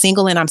life. I'm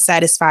single and I'm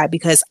satisfied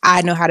because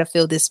I know how to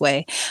feel this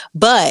way.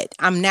 But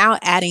I'm now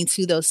adding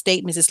to those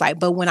statements. It's like,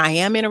 but when I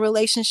am in a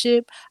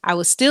relationship, I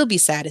will still be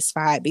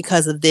satisfied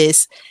because of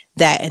this,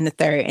 that, and the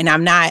third. And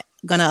I'm not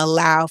going to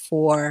allow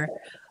for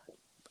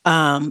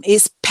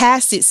its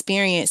past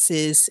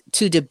experiences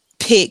to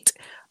depict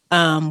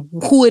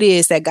who it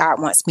is that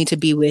God wants me to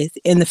be with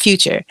in the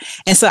future.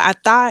 And so I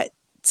thought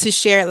to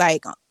share,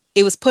 like,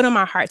 it was put on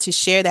my heart to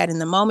share that in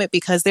the moment,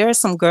 because there are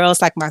some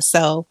girls like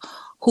myself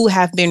who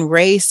have been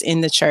raised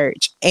in the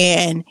church,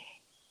 and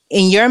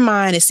in your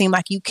mind, it seemed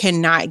like you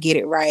cannot get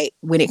it right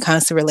when it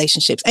comes to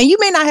relationships. And you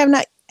may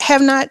not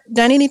have not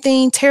done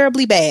anything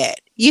terribly bad.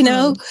 You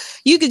know,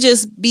 you could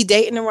just be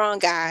dating the wrong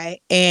guy,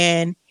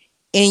 and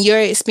in your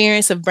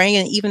experience of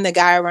bringing even the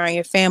guy around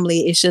your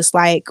family, it's just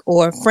like,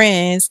 or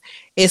friends,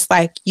 it's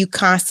like you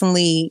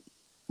constantly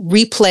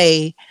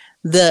replay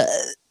the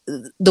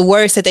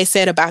words that they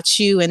said about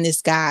you and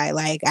this guy.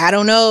 Like, I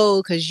don't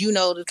know, because you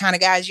know the kind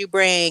of guys you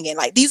bring. And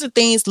like, these are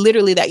things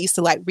literally that used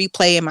to like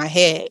replay in my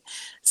head.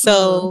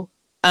 So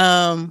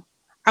I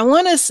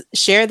want to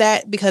share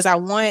that because I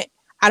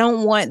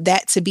don't want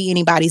that to be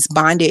anybody's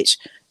bondage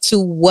to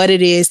what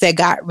it is that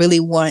God really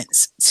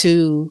wants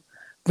to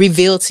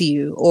reveal to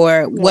you,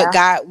 or what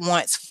God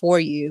wants for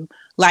you.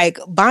 Like,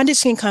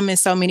 bondage can come in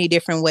so many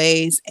different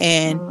ways,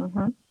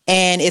 and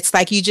it's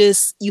like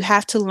you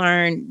have to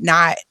learn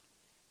not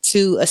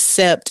to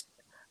accept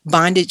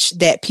bondage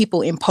that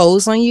people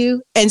impose on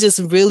you, and just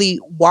really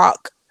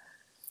walk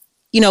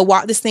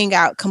this thing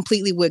out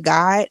completely with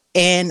God.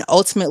 And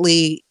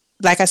ultimately,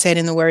 like I said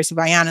in the words of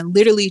Ayana,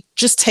 literally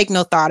just take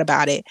no thought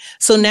about it.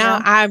 So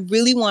now I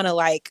really want to,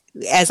 like,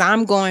 as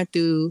I'm going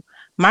through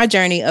my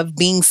journey of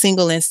being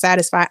single and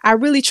satisfied, I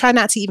really try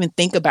not to even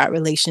think about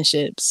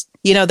relationships.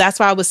 You know, that's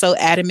why I was so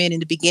adamant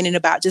in the beginning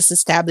about just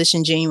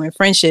establishing genuine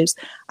friendships.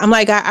 I'm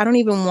like, I don't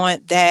even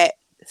want that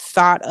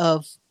thought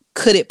of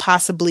could it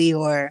possibly,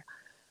 or,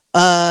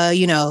 I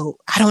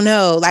don't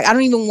know. Like, I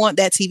don't even want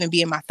that to even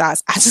be in my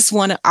thoughts. I just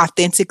want to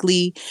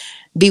authentically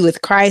be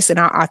with Christ, and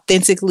I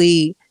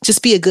authentically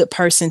just be a good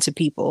person to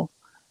people.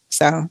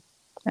 So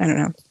I don't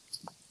know.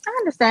 I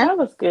understand. That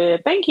was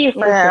good. Thank you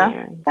for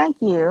sharing. Thank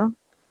you.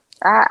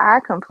 I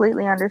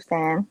completely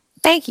understand.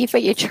 Thank you for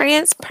your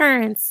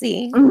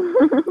transparency.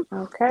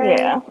 Okay.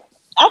 Yeah.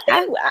 I'll be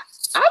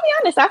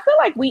honest, I feel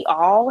like we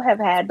all have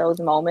had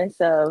those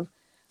moments of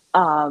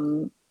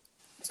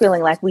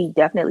feeling like we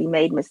definitely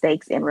made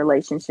mistakes in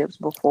relationships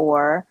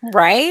before.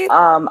 Right.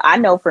 I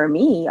know for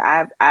me,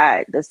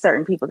 there's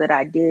certain people that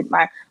I did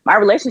my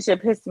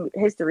relationship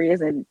history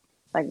isn't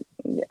like,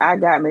 I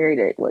got married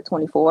at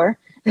 24.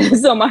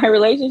 So my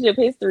relationship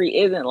history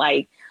isn't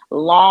like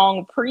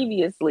long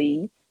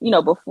previously,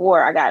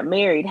 before I got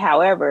married.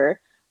 However,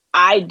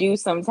 I do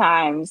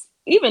sometimes,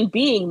 even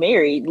being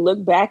married,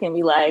 look back and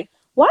be like,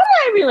 why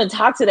did I even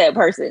talk to that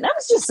person? That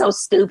was just so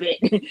stupid,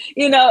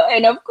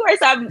 and of course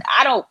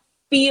I don't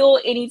feel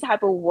any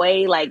type of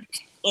way, like,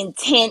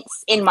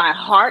 intense in my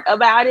heart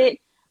about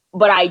it,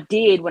 but I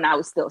did when I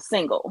was still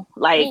single.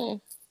 Like,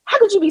 how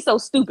could you be so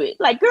stupid?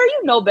 Like, girl,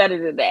 you know better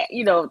than that,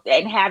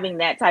 and having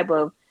that type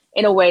of,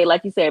 in a way,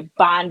 like you said,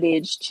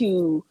 bondage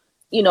to,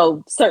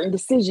 certain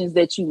decisions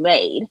that you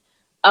made.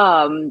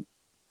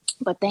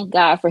 But thank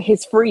God for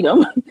his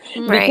freedom,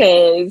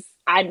 because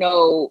I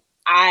know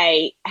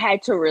I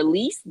had to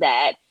release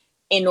that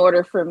in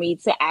order for me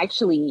to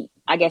actually,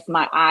 I guess,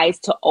 my eyes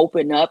to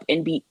open up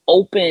and be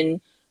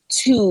open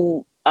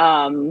to,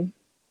 and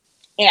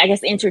I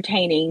guess,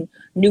 entertaining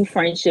new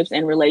friendships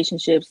and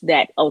relationships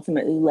that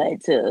ultimately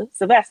led to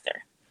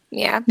Sylvester.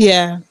 Yeah.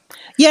 Yeah.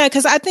 Yeah.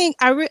 Cause I think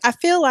I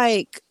feel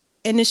like,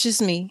 and it's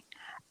just me,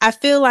 I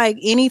feel like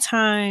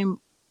anytime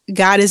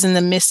God is in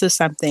the midst of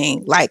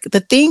something, like, the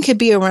thing could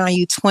be around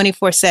you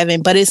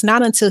 24/7, but it's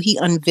not until he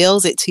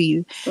unveils it to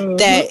you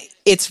that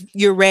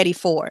you're ready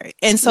for it.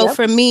 And so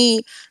for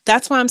me,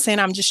 that's why I'm saying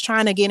I'm just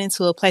trying to get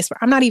into a place where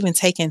I'm not even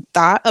taking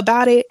thought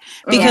about it,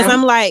 because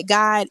I'm like,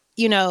 God,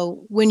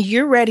 when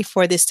you're ready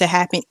for this to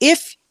happen,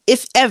 if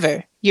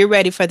ever you're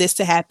ready for this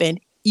to happen,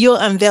 you'll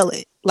unveil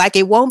it. Like,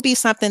 it won't be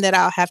something that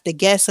I'll have to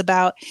guess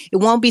about. It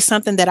won't be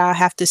something that I'll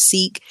have to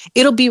seek.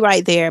 It'll be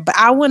right there. But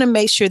I want to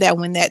make sure that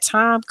when that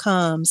time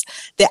comes,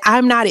 that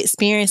I'm not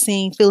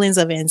experiencing feelings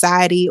of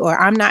anxiety, or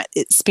I'm not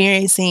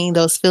experiencing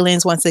those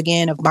feelings, once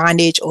again, of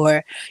bondage,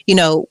 or,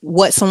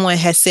 what someone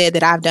has said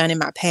that I've done in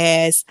my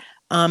past,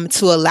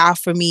 to allow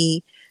for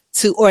me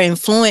to, or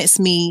influence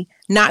me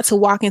not to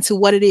walk into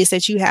what it is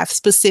that you have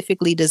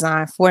specifically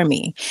designed for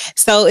me.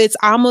 So it's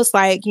almost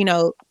like,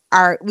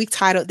 we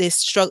titled this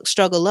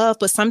struggle love,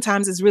 but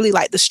sometimes it's really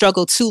like the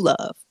struggle to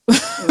love,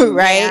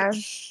 right?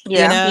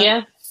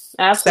 Yeah,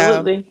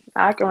 absolutely. So,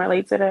 I can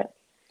relate to that.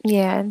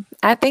 Yeah,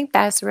 I think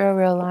that's real,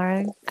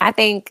 Lauren. I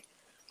think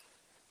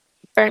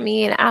for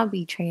me, and I'll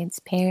be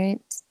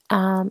transparent,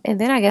 and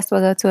then I guess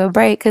we'll go to a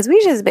break, because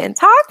we just been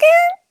talking.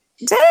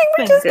 Dang,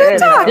 we just been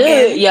talking.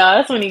 Good, y'all.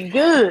 That's when he's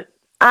good.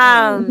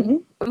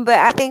 But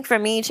I think for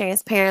me,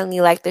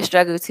 transparently, like the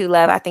struggle to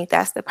love, I think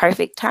that's the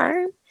perfect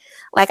term.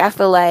 Like, I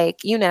feel like,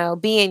 you know,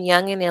 being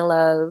young and in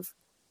love,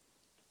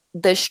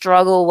 the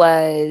struggle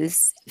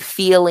was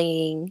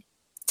feeling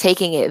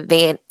taken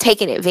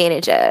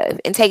advantage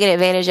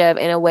of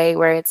in a way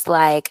where it's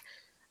like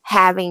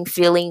having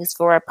feelings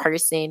for a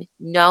person,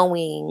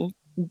 knowing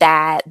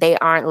that they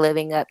aren't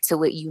living up to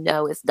what you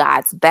know is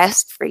God's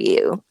best for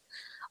you,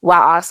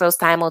 while also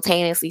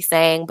simultaneously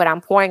saying, but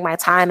I'm pouring my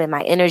time and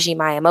my energy,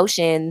 my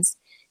emotions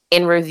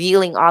in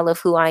revealing all of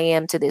who I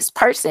am to this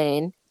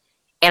person.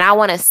 And I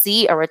want to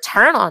see a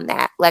return on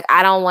that. Like,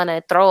 I don't want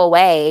to throw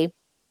away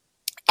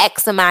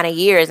X amount of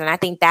years. And I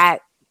think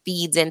that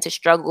feeds into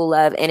struggle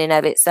love in and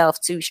of itself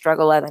too,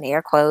 struggle love in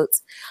air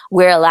quotes,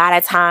 where a lot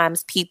of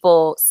times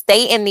people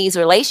stay in these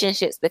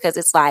relationships because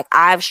it's like,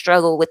 I've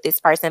struggled with this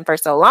person for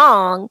so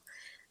long,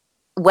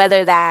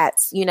 whether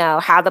that's, you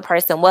know, how the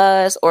person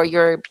was or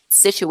your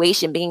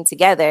situation being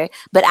together.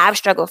 But I've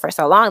struggled for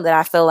so long that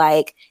I feel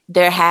like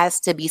there has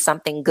to be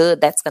something good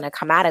that's going to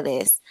come out of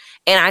this.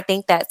 And I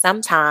think that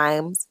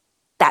sometimes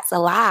that's a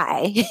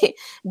lie,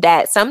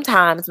 that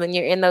sometimes when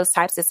you're in those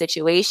types of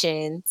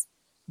situations,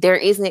 there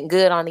isn't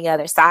good on the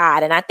other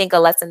side. And I think a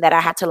lesson that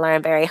I had to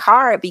learn very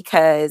hard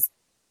because,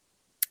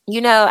 you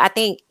know, I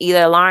think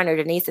either Lauren or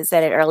Denise had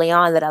said it early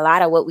on that a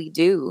lot of what we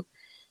do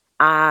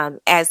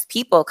as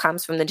people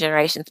comes from the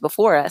generations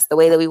before us, the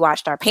way that we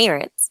watched our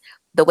parents,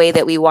 the way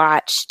that we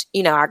watched,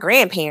 you know, our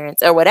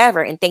grandparents or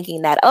whatever, and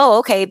thinking that, oh,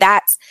 okay,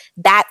 that's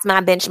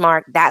my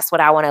benchmark. That's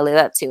what I want to live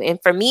up to. And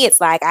for me,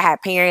 it's like I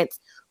had parents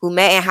who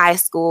met in high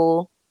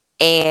school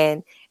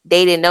and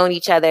they didn't know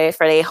each other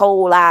for their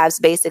whole lives,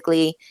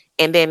 basically,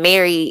 and been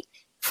married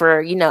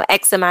for, you know,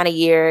 X amount of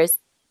years.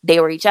 They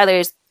were each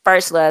other's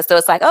first love. So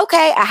it's like,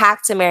 okay, I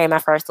have to marry my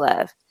first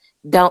love.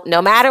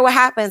 No matter what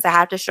happens, I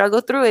have to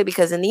struggle through it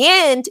because in the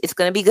end, it's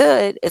going to be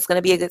good. It's going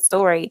to be a good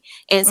story.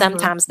 And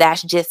sometimes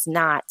that's just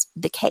not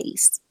the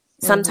case.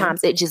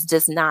 Sometimes it just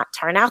does not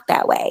turn out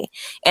that way.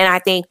 And I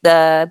think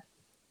the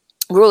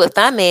rule of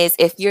thumb is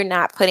if you're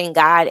not putting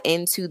God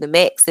into the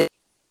mix,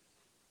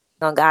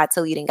 on God to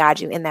lead and guide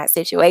you in that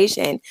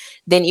situation,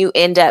 then you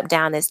end up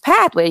down this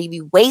path where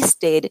you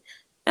wasted.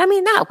 I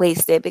mean, not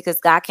wasted, because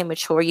God can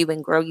mature you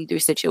and grow you through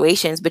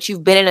situations, but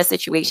you've been in a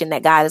situation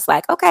that God is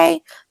like,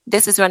 okay,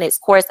 this has run its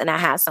course and I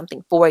have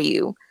something for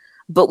you.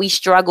 But we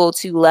struggle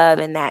to love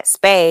in that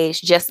space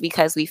just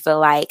because we feel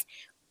like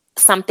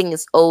something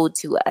is owed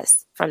to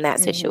us from that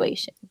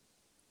situation.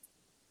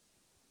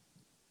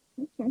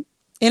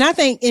 And I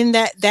think in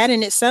that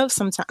in itself,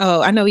 sometimes,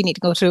 I know we need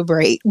to go to a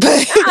break,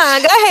 but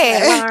go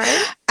ahead,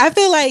 Lauren. I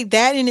feel like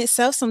that in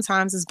itself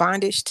sometimes is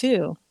bondage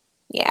too.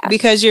 Yeah.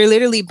 Because you're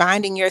literally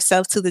binding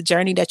yourself to the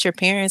journey that your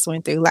parents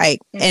went through, like,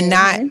 and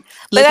not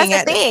looking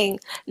at the thing.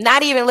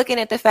 Not even looking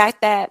at the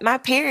fact that my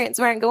parents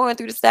weren't going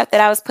through the stuff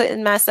that I was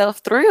putting myself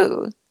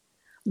through.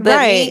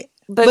 Right.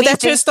 But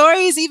that your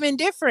story is even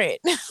different.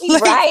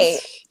 Like, right.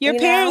 Your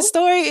parents'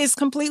 story is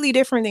completely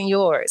different than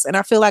yours. And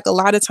I feel like a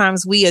lot of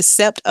times we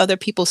accept other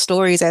people's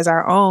stories as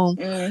our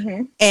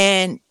own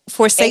and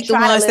forsake the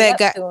ones that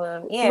God,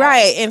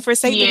 right. And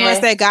forsake the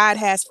ones that God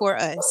has for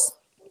us,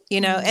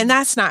 you know, and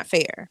that's not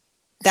fair.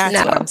 That's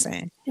what I'm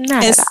saying.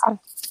 Not at all.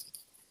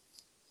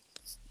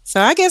 So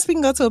I guess we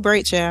can go to a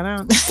break, Chad.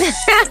 Yep.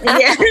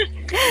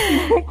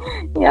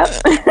 All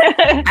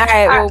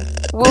right. Well,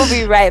 we'll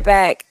be right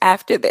back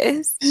after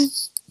this.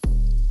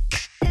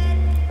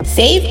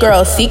 Save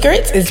Girl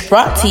Secrets is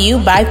brought to you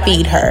by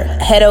Feed Her.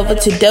 Head over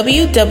to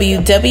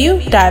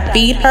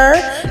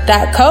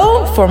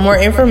www.feedher.co for more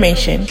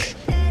information.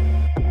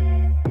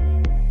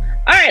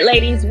 All right,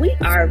 ladies, we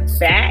are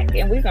back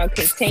and we're going to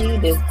continue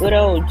this good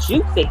old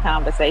juicy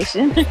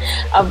conversation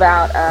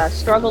about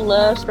struggle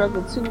love,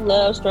 struggle to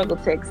love, struggle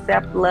to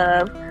accept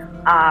love.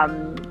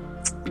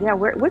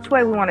 Which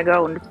way we want to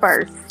go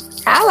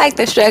first? I like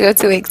the struggle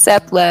to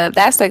accept love.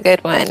 That's a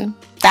good one.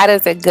 That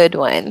is a good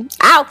one.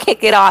 I'll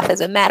kick it off as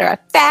a matter of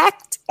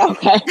fact.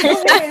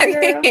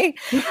 Okay.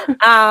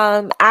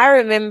 I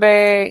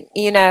remember,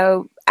 you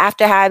know,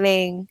 after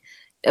having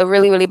a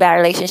really, really bad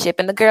relationship,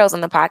 and the girls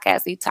on the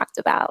podcast, we talked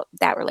about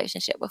that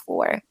relationship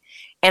before.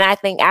 And I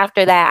think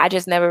after that, I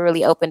just never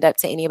really opened up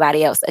to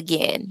anybody else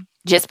again,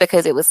 just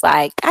because it was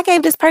like, I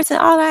gave this person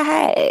all I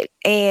had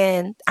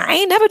and I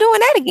ain't never doing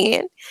that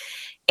again.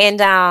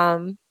 And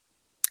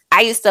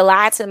I used to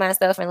lie to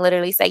myself and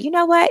literally say, you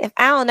know what, if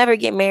I don't never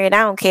get married,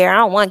 I don't care. I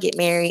don't want to get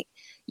married.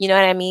 You know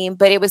what I mean?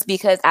 But it was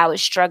because I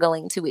was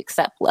struggling to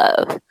accept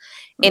love.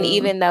 And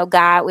even though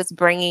God was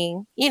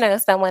bringing, you know,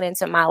 someone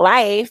into my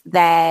life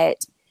that,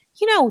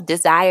 you know,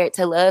 desired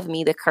to love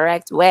me the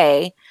correct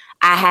way,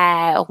 I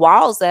had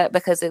walls up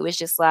because it was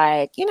just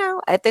like, you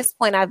know, at this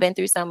point, I've been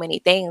through so many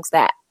things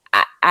that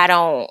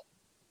I'm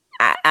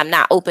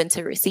not open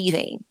to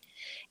receiving.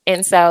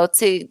 And so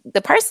to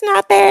the person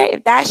out there,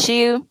 if that's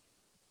you,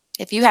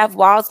 if you have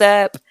walls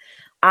up,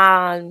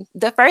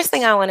 the first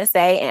thing I want to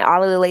say, and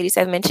all of the ladies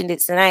have mentioned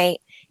it tonight,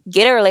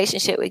 get a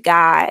relationship with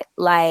God.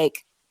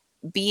 Like,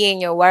 be in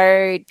your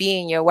word, be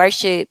in your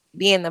worship,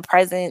 be in the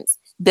presence,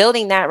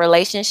 building that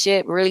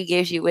relationship really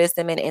gives you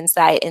wisdom and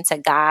insight into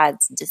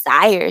God's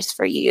desires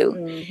for you.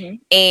 Mm-hmm.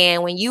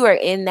 And when you are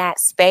in that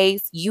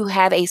space, you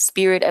have a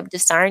spirit of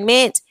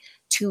discernment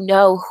to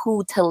know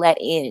who to let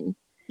in.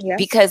 Yeah.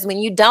 Because when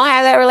you don't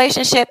have that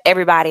relationship,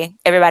 everybody's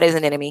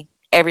an enemy.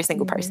 Every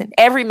single person,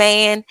 every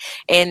man.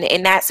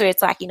 And that's where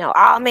it's like,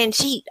 all men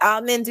cheat,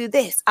 all men do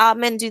this, all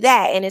men do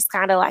that. And it's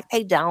kind of like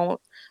they don't.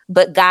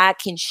 But God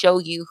can show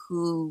you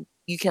who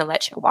you can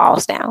let your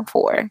walls down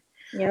for.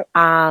 Yep.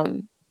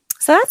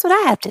 So that's what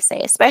I have to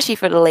say, especially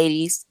for the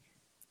ladies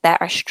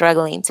that are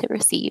struggling to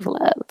receive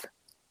love.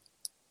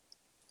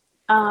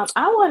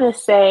 I want to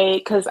say,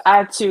 because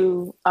I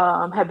too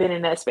have been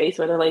in that space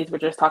where the ladies were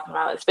just talking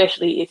about,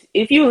 especially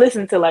if you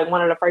listen to like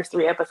one of the first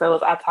 3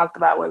 episodes I talked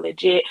about where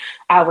legit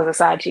I was a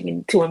side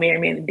chicken to a married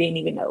man and didn't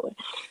even know it.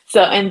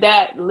 So, and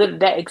that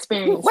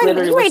experience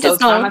literally was so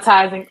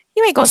traumatizing.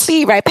 You ain't gonna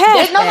see right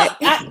past that.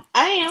 No,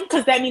 I am,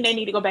 because that means they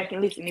need to go back and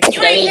listen. If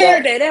you ain't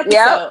heard that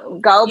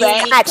episode, go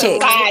back.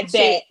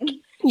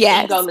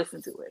 Yeah, go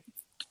listen to it.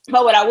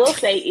 But what I will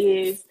say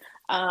is,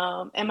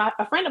 and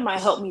a friend of mine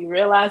helped me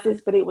realize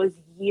this, but it was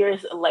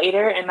years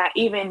later, and not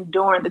even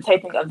during the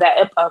taping of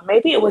that,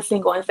 maybe it was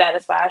Single and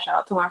Satisfied, shout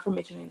out to her for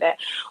mentioning that,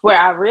 where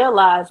I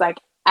realized, like,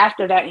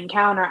 after that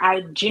encounter,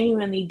 I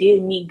genuinely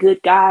did meet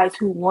good guys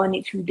who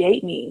wanted to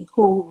date me,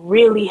 who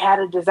really had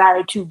a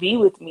desire to be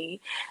with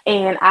me.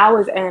 And I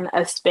was in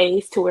a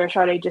space to where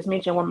Sade just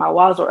mentioned when my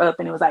walls were up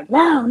and it was like,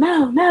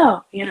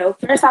 no.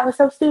 First I was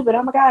so stupid.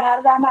 Oh my God, how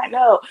did I not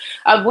know?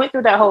 I went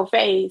through that whole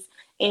phase.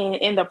 And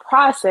in the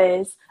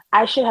process,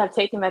 I should have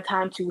taken the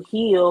time to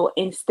heal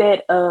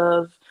instead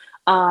of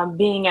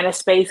being in a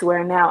space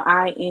where now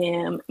I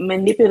am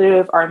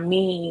manipulative or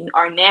mean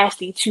or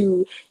nasty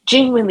to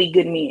genuinely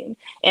good men.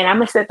 And I'm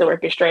going to set the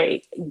record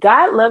straight.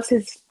 God loves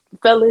his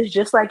fellas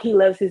just like he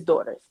loves his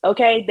daughters.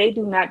 Okay? They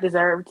do not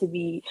deserve to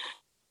be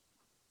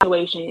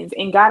situations,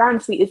 and God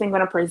honestly isn't going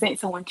to present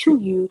someone to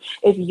you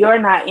if you're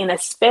not in a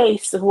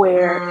space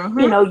where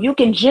you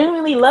can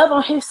genuinely love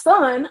on his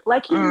son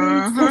like he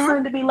needs his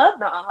son to be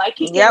loved on, like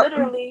he can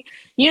literally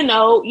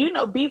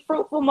be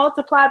fruitful,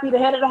 multiply, be the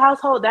head of the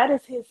household. That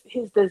is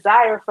his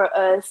desire for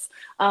us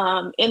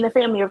in the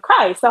family of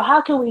Christ. So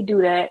how can we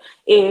do that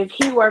if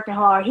he working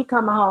hard, he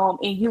coming home,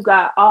 and you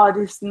got all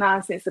this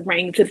nonsense to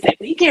bring to the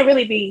table? He can't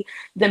really be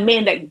the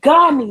man that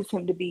God needs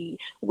him to be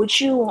with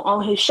you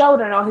on his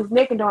shoulder and on his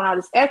neck and doing all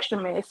this extra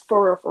mess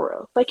for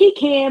real. Like he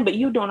can, but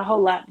you doing a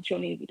whole lot that you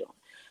don't need to be doing.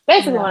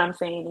 Basically what I'm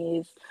saying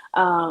is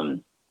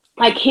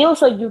like heal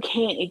so you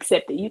can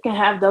accept it. You can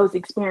have those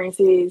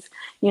experiences,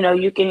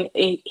 you can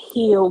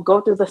heal,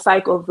 go through the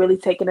cycle of really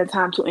taking the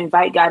time to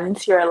invite God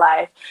into your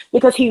life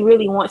because he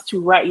really wants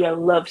to write your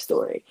love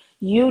story.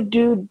 You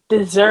do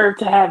deserve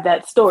to have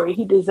that story.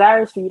 He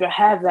desires for you to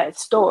have that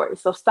story.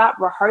 So stop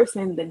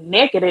rehearsing the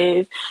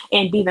negative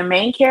and be the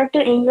main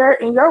character in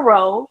your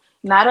role.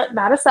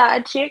 Not a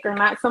side chick or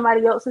not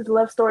somebody else's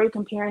love story,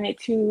 comparing it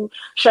to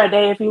Sade.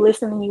 If you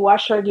listen and you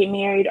watch her get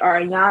married, or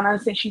Ayana,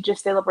 since she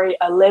just celebrated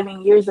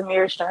 11 years of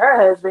marriage to her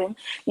husband,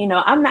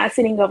 I'm not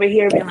sitting over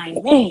here being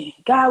like, man,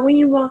 God, when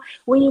you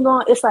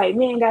going? It's like,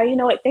 man, God, you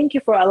know what? Thank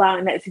you for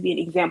allowing that to be an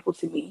example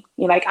to me.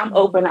 You're like, I'm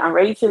open, I'm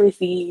ready to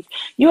receive.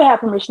 You have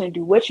permission to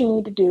do what you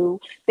need to do.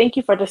 Thank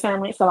you for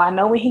discernment. So I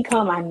know when he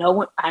come, I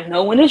know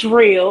when it's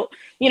real.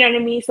 You know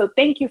what I mean? So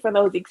thank you for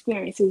those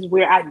experiences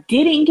where I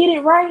didn't get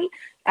it right.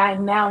 I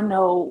now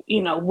know,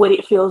 what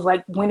it feels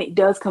like when it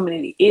does come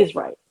and it is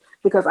right.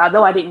 Because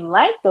although I didn't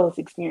like those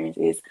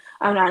experiences,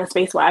 I'm not in a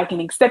space where I can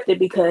accept it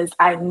because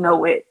I know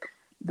what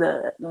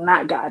the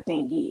not God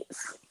thing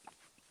is.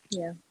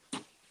 Yeah.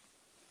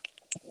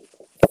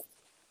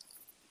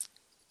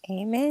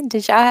 Amen.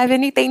 Did y'all have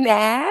anything to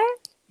add?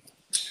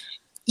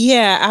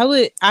 Yeah,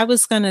 I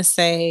was going to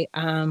say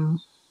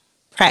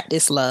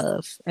practice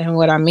love. And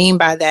what I mean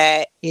by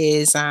that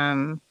is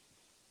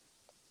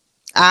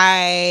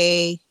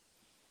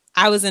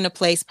I was in a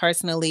place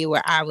personally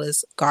where I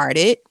was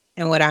guarded.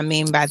 And what I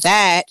mean by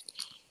that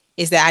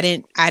is that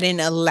I didn't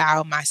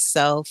allow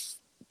myself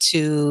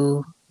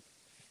to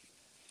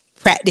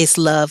practice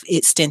love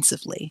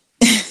extensively.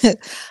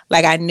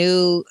 Like I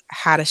knew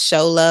how to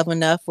show love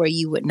enough where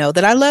you would know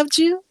that I loved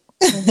you.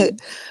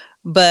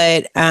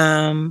 But,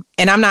 and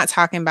I'm not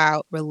talking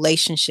about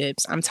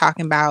relationships. I'm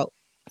talking about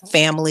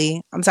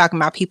family. I'm talking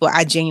about people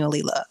I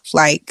genuinely love.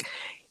 Like,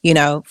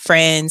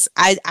 friends.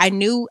 I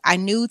knew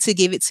to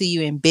give it to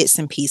you in bits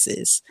and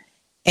pieces.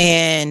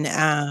 And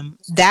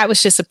that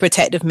was just a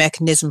protective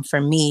mechanism for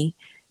me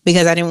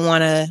because I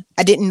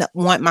didn't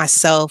want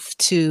myself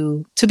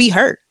to be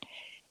hurt.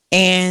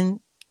 And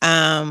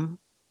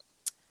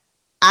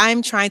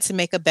I'm trying to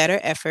make a better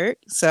effort.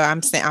 So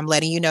I'm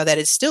letting you know that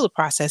it's still a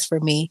process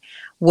for me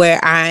where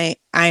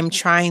I'm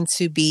trying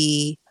to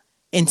be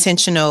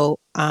intentional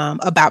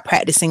about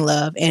practicing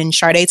love. And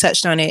Sade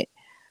touched on it.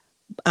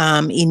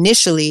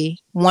 Initially,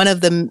 one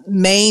of the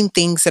main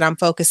things that I'm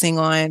focusing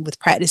on with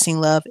practicing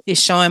love is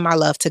showing my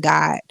love to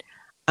God,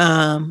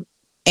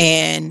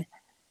 and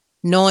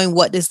knowing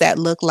what does that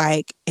look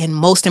like, and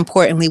most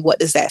importantly, what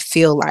does that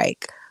feel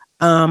like.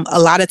 a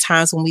lot of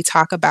times when we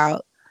talk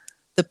about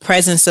the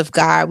presence of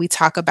God, we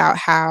talk about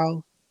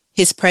how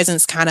his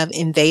presence kind of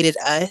invaded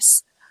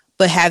us.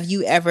 But have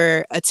you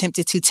ever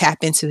attempted to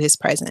tap into his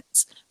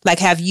presence? Like,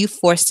 have you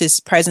forced his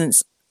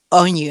presence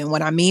on you? And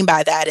what I mean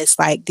by that is,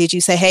 like, did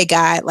you say, hey,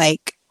 God,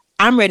 like,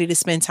 I'm ready to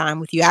spend time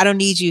with you. I don't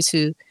need you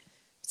to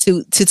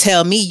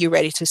tell me you're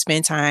ready to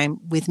spend time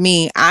with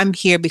me. I'm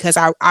here because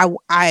I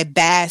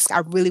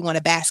really want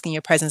to bask in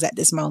your presence at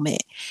this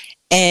moment.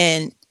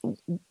 And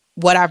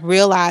what I've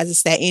realized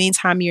is that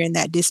anytime you're in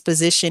that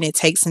disposition, it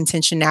takes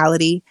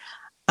intentionality.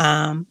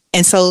 And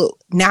so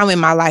now in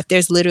my life,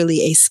 there's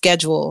literally a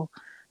schedule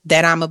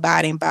that I'm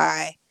abiding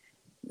by,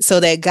 so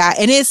that God,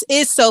 and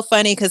it's so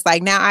funny because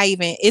like now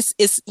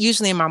it's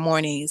usually in my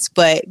mornings,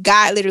 but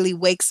God literally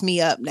wakes me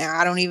up now.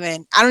 I don't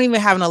even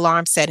have an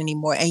alarm set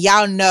anymore. And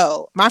y'all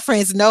know, my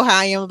friends know how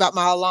I am about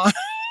my alarm.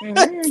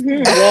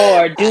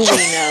 Lord, do we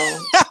know?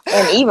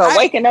 And even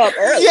waking up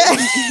early.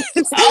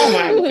 Yes. Oh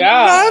my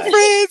God.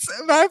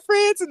 My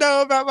friends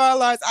know about my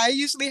alarms. I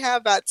usually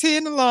have about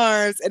 10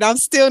 alarms and I'm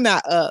still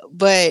not up,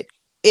 but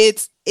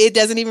it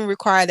doesn't even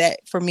require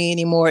that for me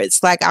anymore.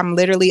 It's like I'm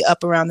literally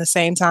up around the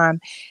same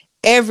time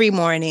every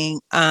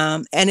morning.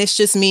 And it's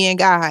just me and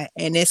God.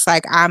 And it's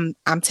like I'm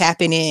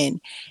tapping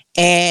in.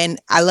 And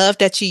I love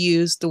that you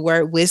use the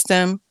word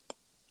wisdom,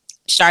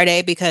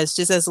 Sade, because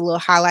just as a little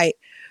highlight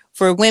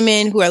for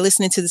women who are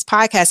listening to this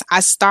podcast, I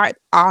start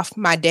off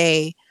my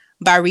day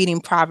by reading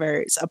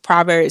Proverbs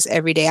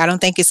every day. I don't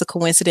think it's a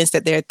coincidence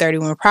that there are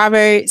 31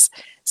 Proverbs.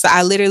 So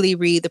I literally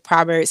read the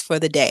Proverbs for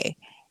the day.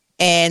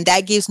 And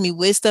that gives me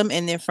wisdom.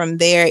 And then from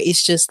there,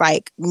 it's just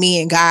like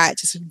me and God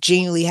just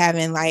genuinely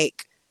having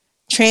like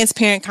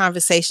transparent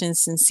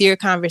conversations, sincere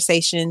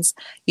conversations.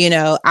 You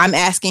know, I'm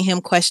asking him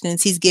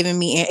questions. He's giving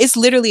me, it's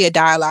literally a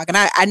dialogue. And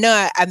I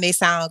know I may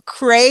sound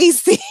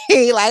crazy,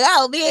 like,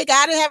 oh, me and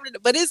God,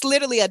 but it's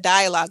literally a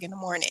dialogue in the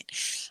morning.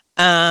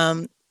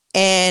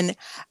 And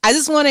I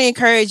just want to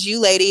encourage you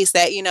ladies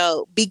that, you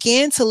know,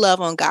 begin to love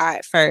on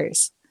God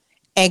first.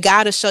 And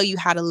God will show you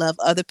how to love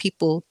other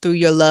people through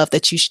your love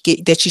that you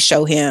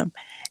show him.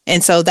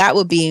 And so that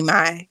would be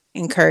my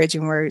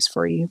encouraging words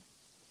for you.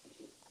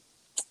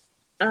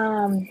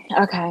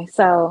 Okay,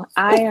 so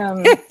I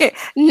am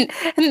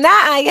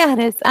not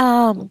Ionis.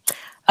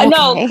 Okay.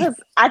 No, because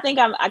I think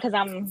I'm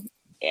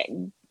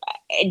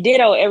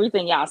ditto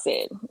everything y'all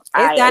said.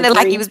 It sounded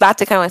like you was about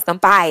to come with some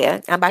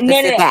fire. I'm about to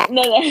sit back.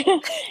 No.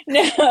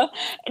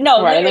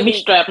 Right, let me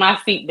strap my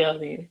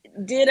seatbelt in.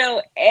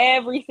 Ditto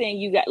everything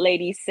you got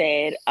ladies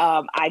said.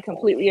 I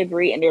completely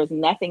agree, and there's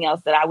nothing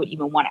else that I would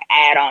even want to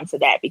add on to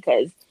that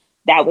because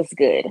that was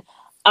good.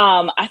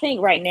 I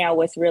think right now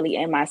what's really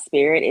in my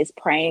spirit is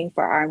praying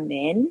for our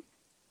men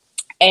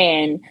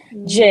and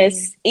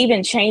just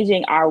even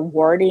changing our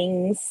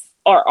wordings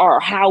or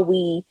how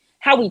we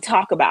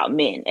talk about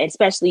men,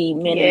 especially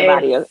men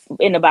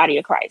in the body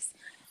of Christ.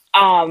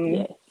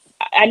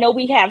 I know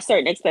we have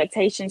certain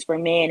expectations for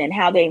men and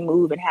how they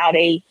move and how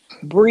they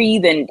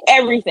breathe and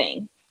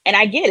everything. And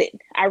I get it.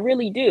 I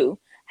really do.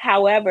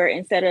 However,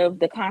 instead of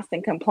the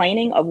constant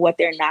complaining of what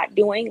they're not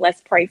doing, let's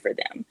pray for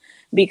them,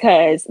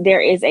 because there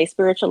is a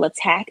spiritual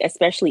attack,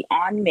 especially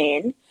on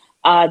men.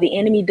 The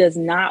enemy does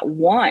not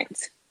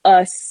want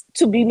us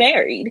to be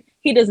married.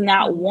 He does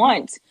not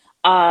want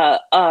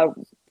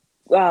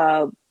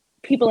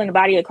people in the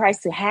body of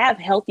Christ to have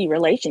healthy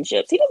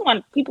relationships. He doesn't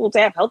want people to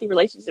have healthy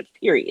relationships,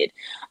 period.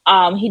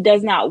 He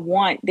does not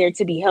want there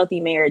to be healthy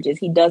marriages.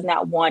 He does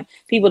not want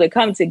people to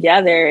come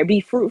together and be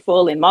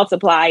fruitful and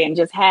multiply and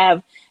just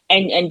have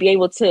and be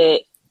able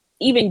to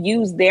even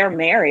use their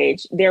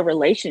marriage, their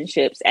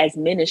relationships as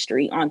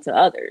ministry onto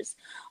others.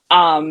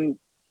 So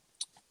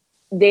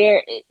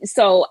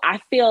I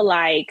feel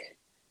like,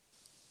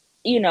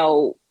 you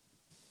know,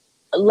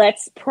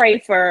 let's pray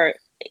for,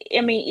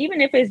 I mean,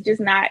 even if it's just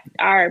not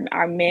our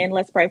men,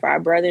 let's pray for our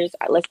brothers.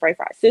 Let's pray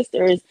for our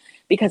sisters,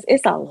 because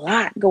it's a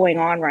lot going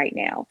on right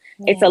now.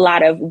 Yeah. It's a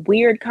lot of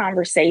weird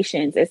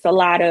conversations. It's a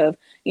lot of,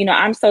 you know,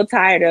 I'm so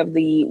tired of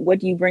the, what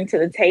do you bring to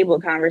the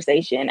table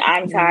conversation.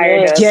 I'm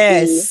tired of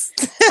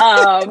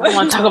I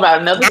want to talk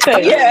about another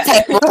table. Yeah.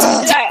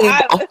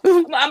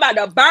 I'm about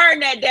to burn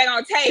that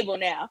daggone table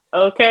now.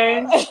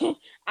 Okay.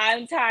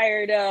 I'm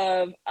tired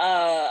of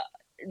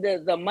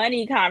the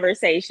money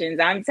conversations.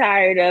 I'm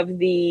tired of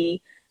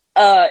the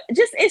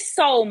just, it's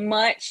so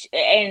much.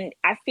 And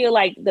I feel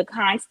like those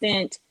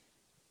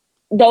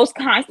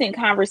constant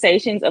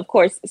conversations, of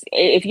course,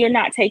 if you're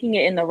not taking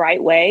it in the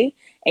right way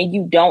and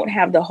you don't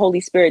have the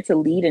Holy Spirit to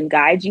lead and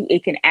guide you,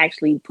 it can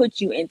actually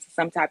put you into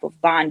some type of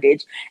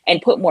bondage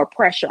and put more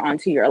pressure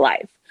onto your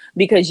life,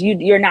 because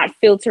you're not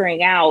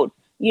filtering out.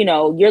 You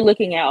know, you're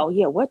looking at, oh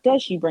yeah, what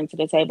does she bring to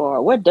the table,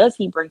 or what does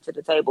he bring to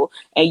the table?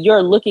 And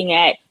you're looking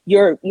at,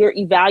 you're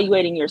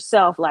evaluating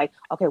yourself like,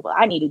 okay, well,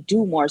 I need to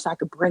do more so I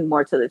could bring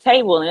more to the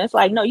table. And it's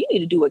like, no, you need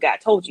to do what God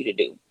told you to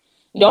do.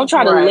 Don't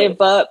try to live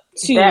up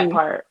to that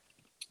part,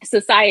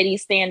 society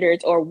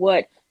standards, or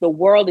what the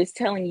world is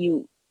telling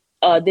you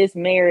this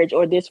marriage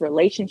or this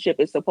relationship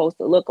is supposed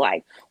to look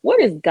like.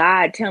 What is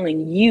God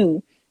telling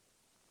you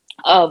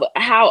of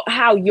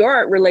how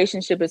your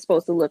relationship is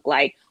supposed to look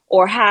like,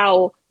 or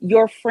how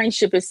your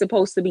friendship is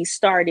supposed to be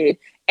started.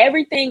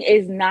 Everything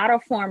is not a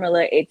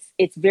formula.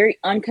 It's very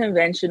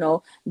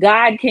unconventional.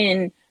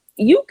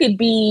 You could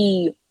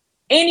be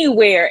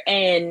anywhere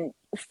and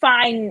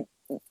find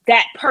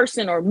that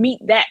person or meet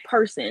that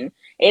person.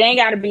 It ain't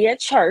got to be at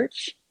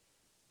church.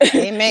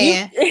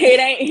 Amen. It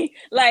ain't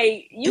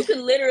like, you could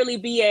literally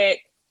be at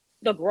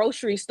the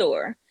grocery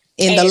store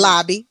in the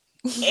lobby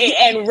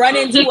and run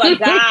into a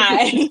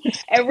guy and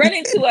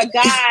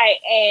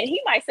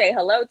he might say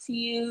hello to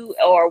you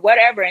or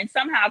whatever, and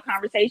somehow a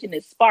conversation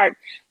is sparked,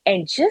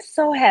 and just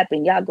so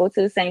happen y'all go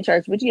to the same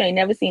church, but you ain't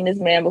never seen this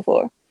man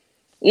before,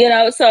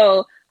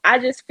 so I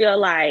just feel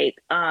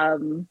like I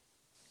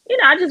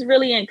just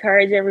really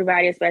encourage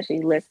everybody,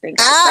 especially listening,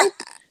 I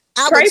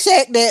would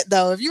check that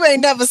though. If you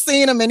ain't never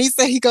seen him and he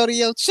said he go to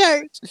your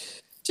church,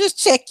 just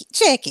check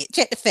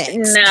the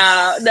facts.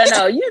 No.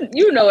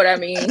 You know what I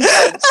mean?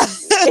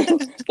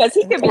 Because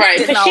he could be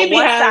sitting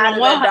on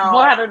one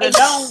side of the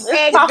dome.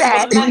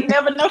 Exactly. I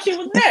never know she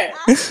was there.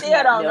 I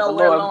still don't know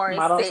where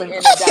Lauren's sitting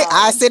in the dome.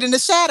 I sit in the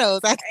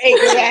shadows.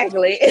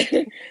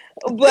 Exactly.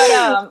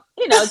 But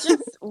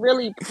just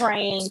really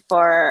praying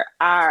for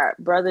our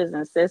brothers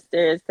and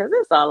sisters, because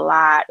it's a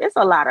lot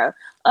of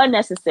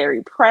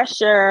unnecessary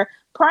pressure.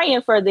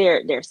 Praying for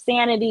their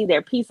sanity,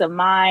 their peace of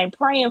mind.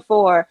 Praying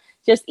for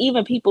just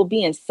even people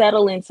being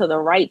settled into the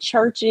right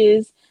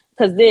churches,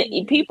 because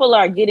people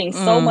are getting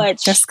so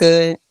much that's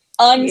good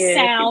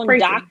unsound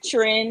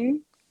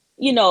doctrine.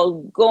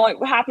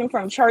 Hopping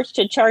from church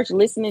to church,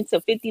 listening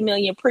to 50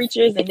 million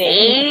preachers, and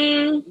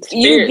then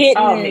you get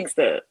all mixed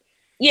up.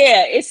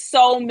 Yeah, it's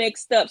so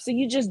mixed up. So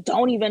you just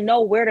don't even know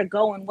where to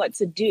go and what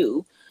to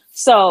do.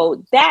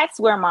 So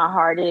that's where my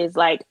heart is.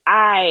 Like,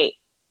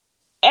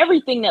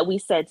 everything that we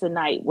said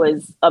tonight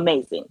was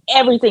amazing.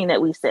 Everything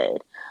that we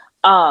said.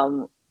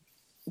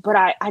 But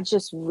I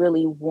just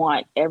really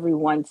want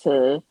everyone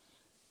to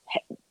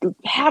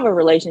have a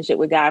relationship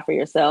with God for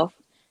yourself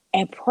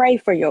and pray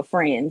for your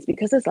friends,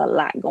 because there's a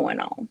lot going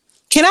on.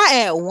 Can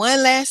I add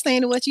one last thing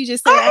to what you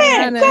just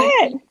said? Go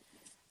ahead.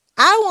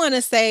 I want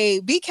to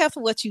say, be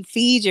careful what you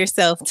feed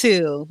yourself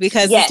too,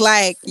 because it's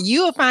like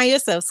you will find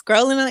yourself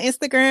scrolling on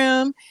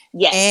Instagram,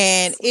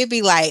 and it'd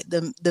be like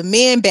the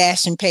men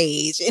bashing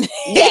page, and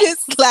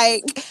it's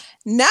like,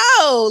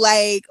 no,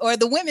 like, or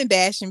the women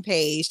bashing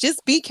page.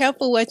 Just be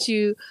careful what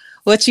you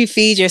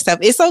feed yourself.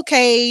 It's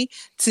okay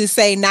to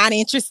say not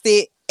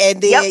interested, and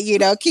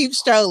then keep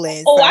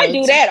strolling. Oh, so, I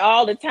do that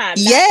all the time.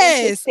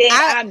 Yes,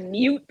 I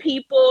mute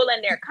people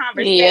and their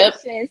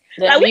conversations.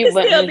 Like, we can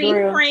still be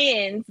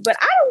friends, but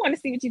I don't want to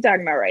see what you're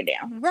talking about right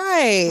now.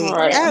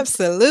 Right,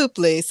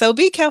 absolutely. So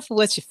be careful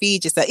what you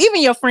feed yourself.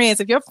 Even your friends.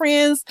 If your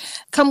friends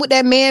come with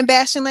that man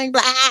bashing, like,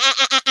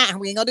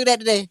 we ain't gonna do that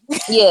today.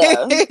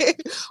 Yeah,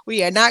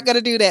 we are not gonna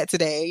do that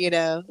today.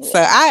 Yeah.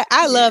 So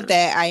I love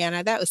that,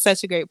 Ayana. That was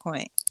such a great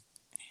point.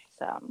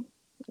 So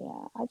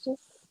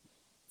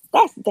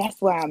that's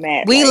where I'm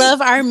at. We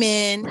love our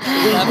men. We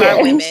love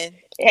our women.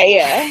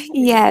 Yeah.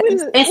 Yes.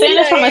 And saying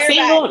this from a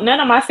single, none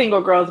of my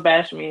single girls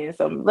bash me,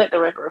 so let the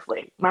record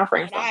reflect. My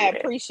friends don't I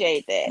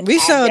appreciate that. We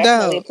sure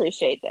definitely don't.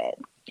 appreciate that.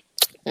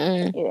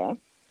 Yeah.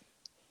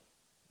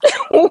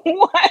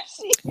 Why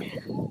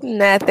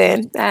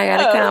Nothing. I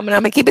gotta come and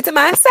I'm gonna keep it to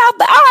myself.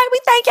 But all right, we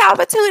thank y'all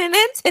for tuning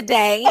in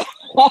today.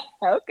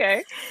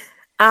 Okay.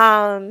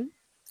 I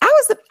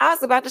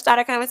was about to start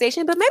a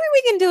conversation, but maybe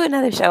we can do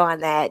another show on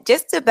that,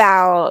 just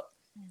about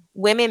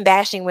women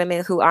bashing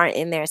women who aren't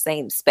in their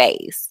same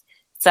space.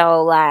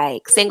 So,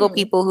 like, single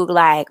people who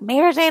like,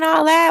 marriage ain't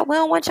all that. We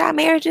don't want y'all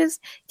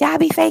marriages. Y'all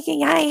be faking.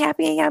 Y'all ain't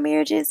happy in y'all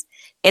marriages.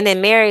 And then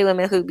married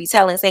women who be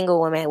telling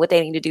single women what they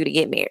need to do to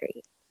get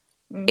married.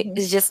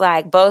 It's just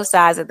like both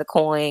sides of the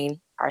coin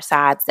are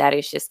sides that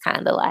is just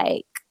kind of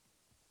like,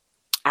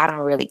 I don't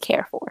really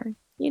care for,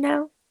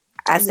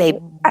 I say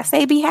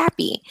be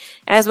happy.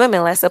 As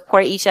women, let's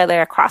support each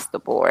other across the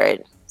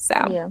board.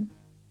 So,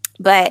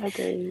 but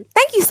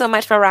thank you so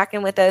much for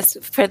rocking with us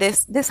for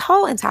this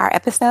whole entire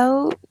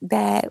episode.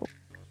 That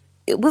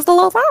it was a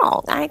little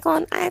long. I ain't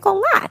gonna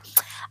lie.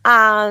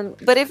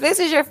 But if this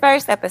is your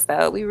first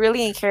episode, we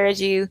really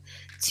encourage you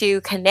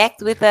to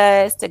connect with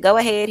us, to go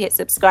ahead, hit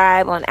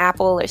subscribe on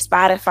Apple or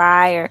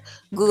Spotify or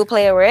Google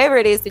Play or wherever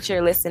it is that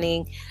you're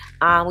listening.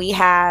 We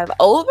have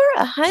over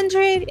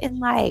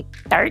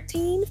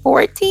 113,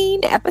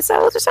 14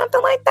 episodes or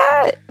something like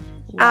that.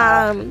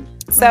 Wow.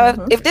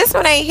 So if this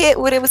one ain't hit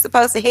what it was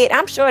supposed to hit,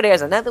 I'm sure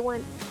there's another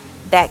one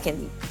that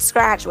can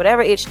scratch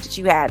whatever itch that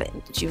you have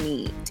that you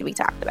need to be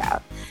talked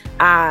about.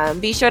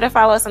 Be sure to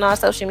follow us on all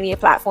social media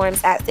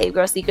platforms at Save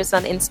Girl Secrets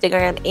on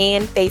Instagram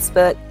and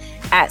Facebook,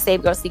 at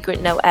Save Girl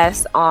Secret No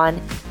S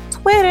on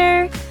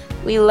Twitter.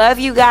 We love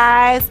you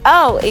guys.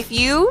 Oh, if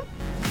you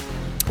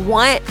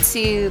want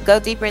to go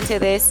deeper into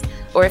this,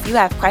 or if you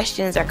have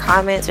questions or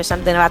comments or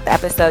something about the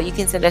episode, you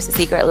can send us a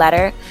secret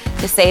letter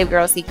to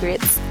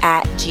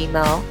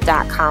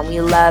savegirlsecrets@gmail.com.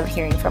 We love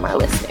hearing from our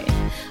listeners.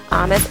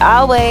 As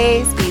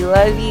always, we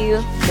love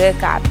you. Good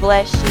God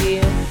bless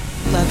you.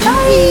 Love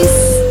you.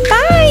 Peace.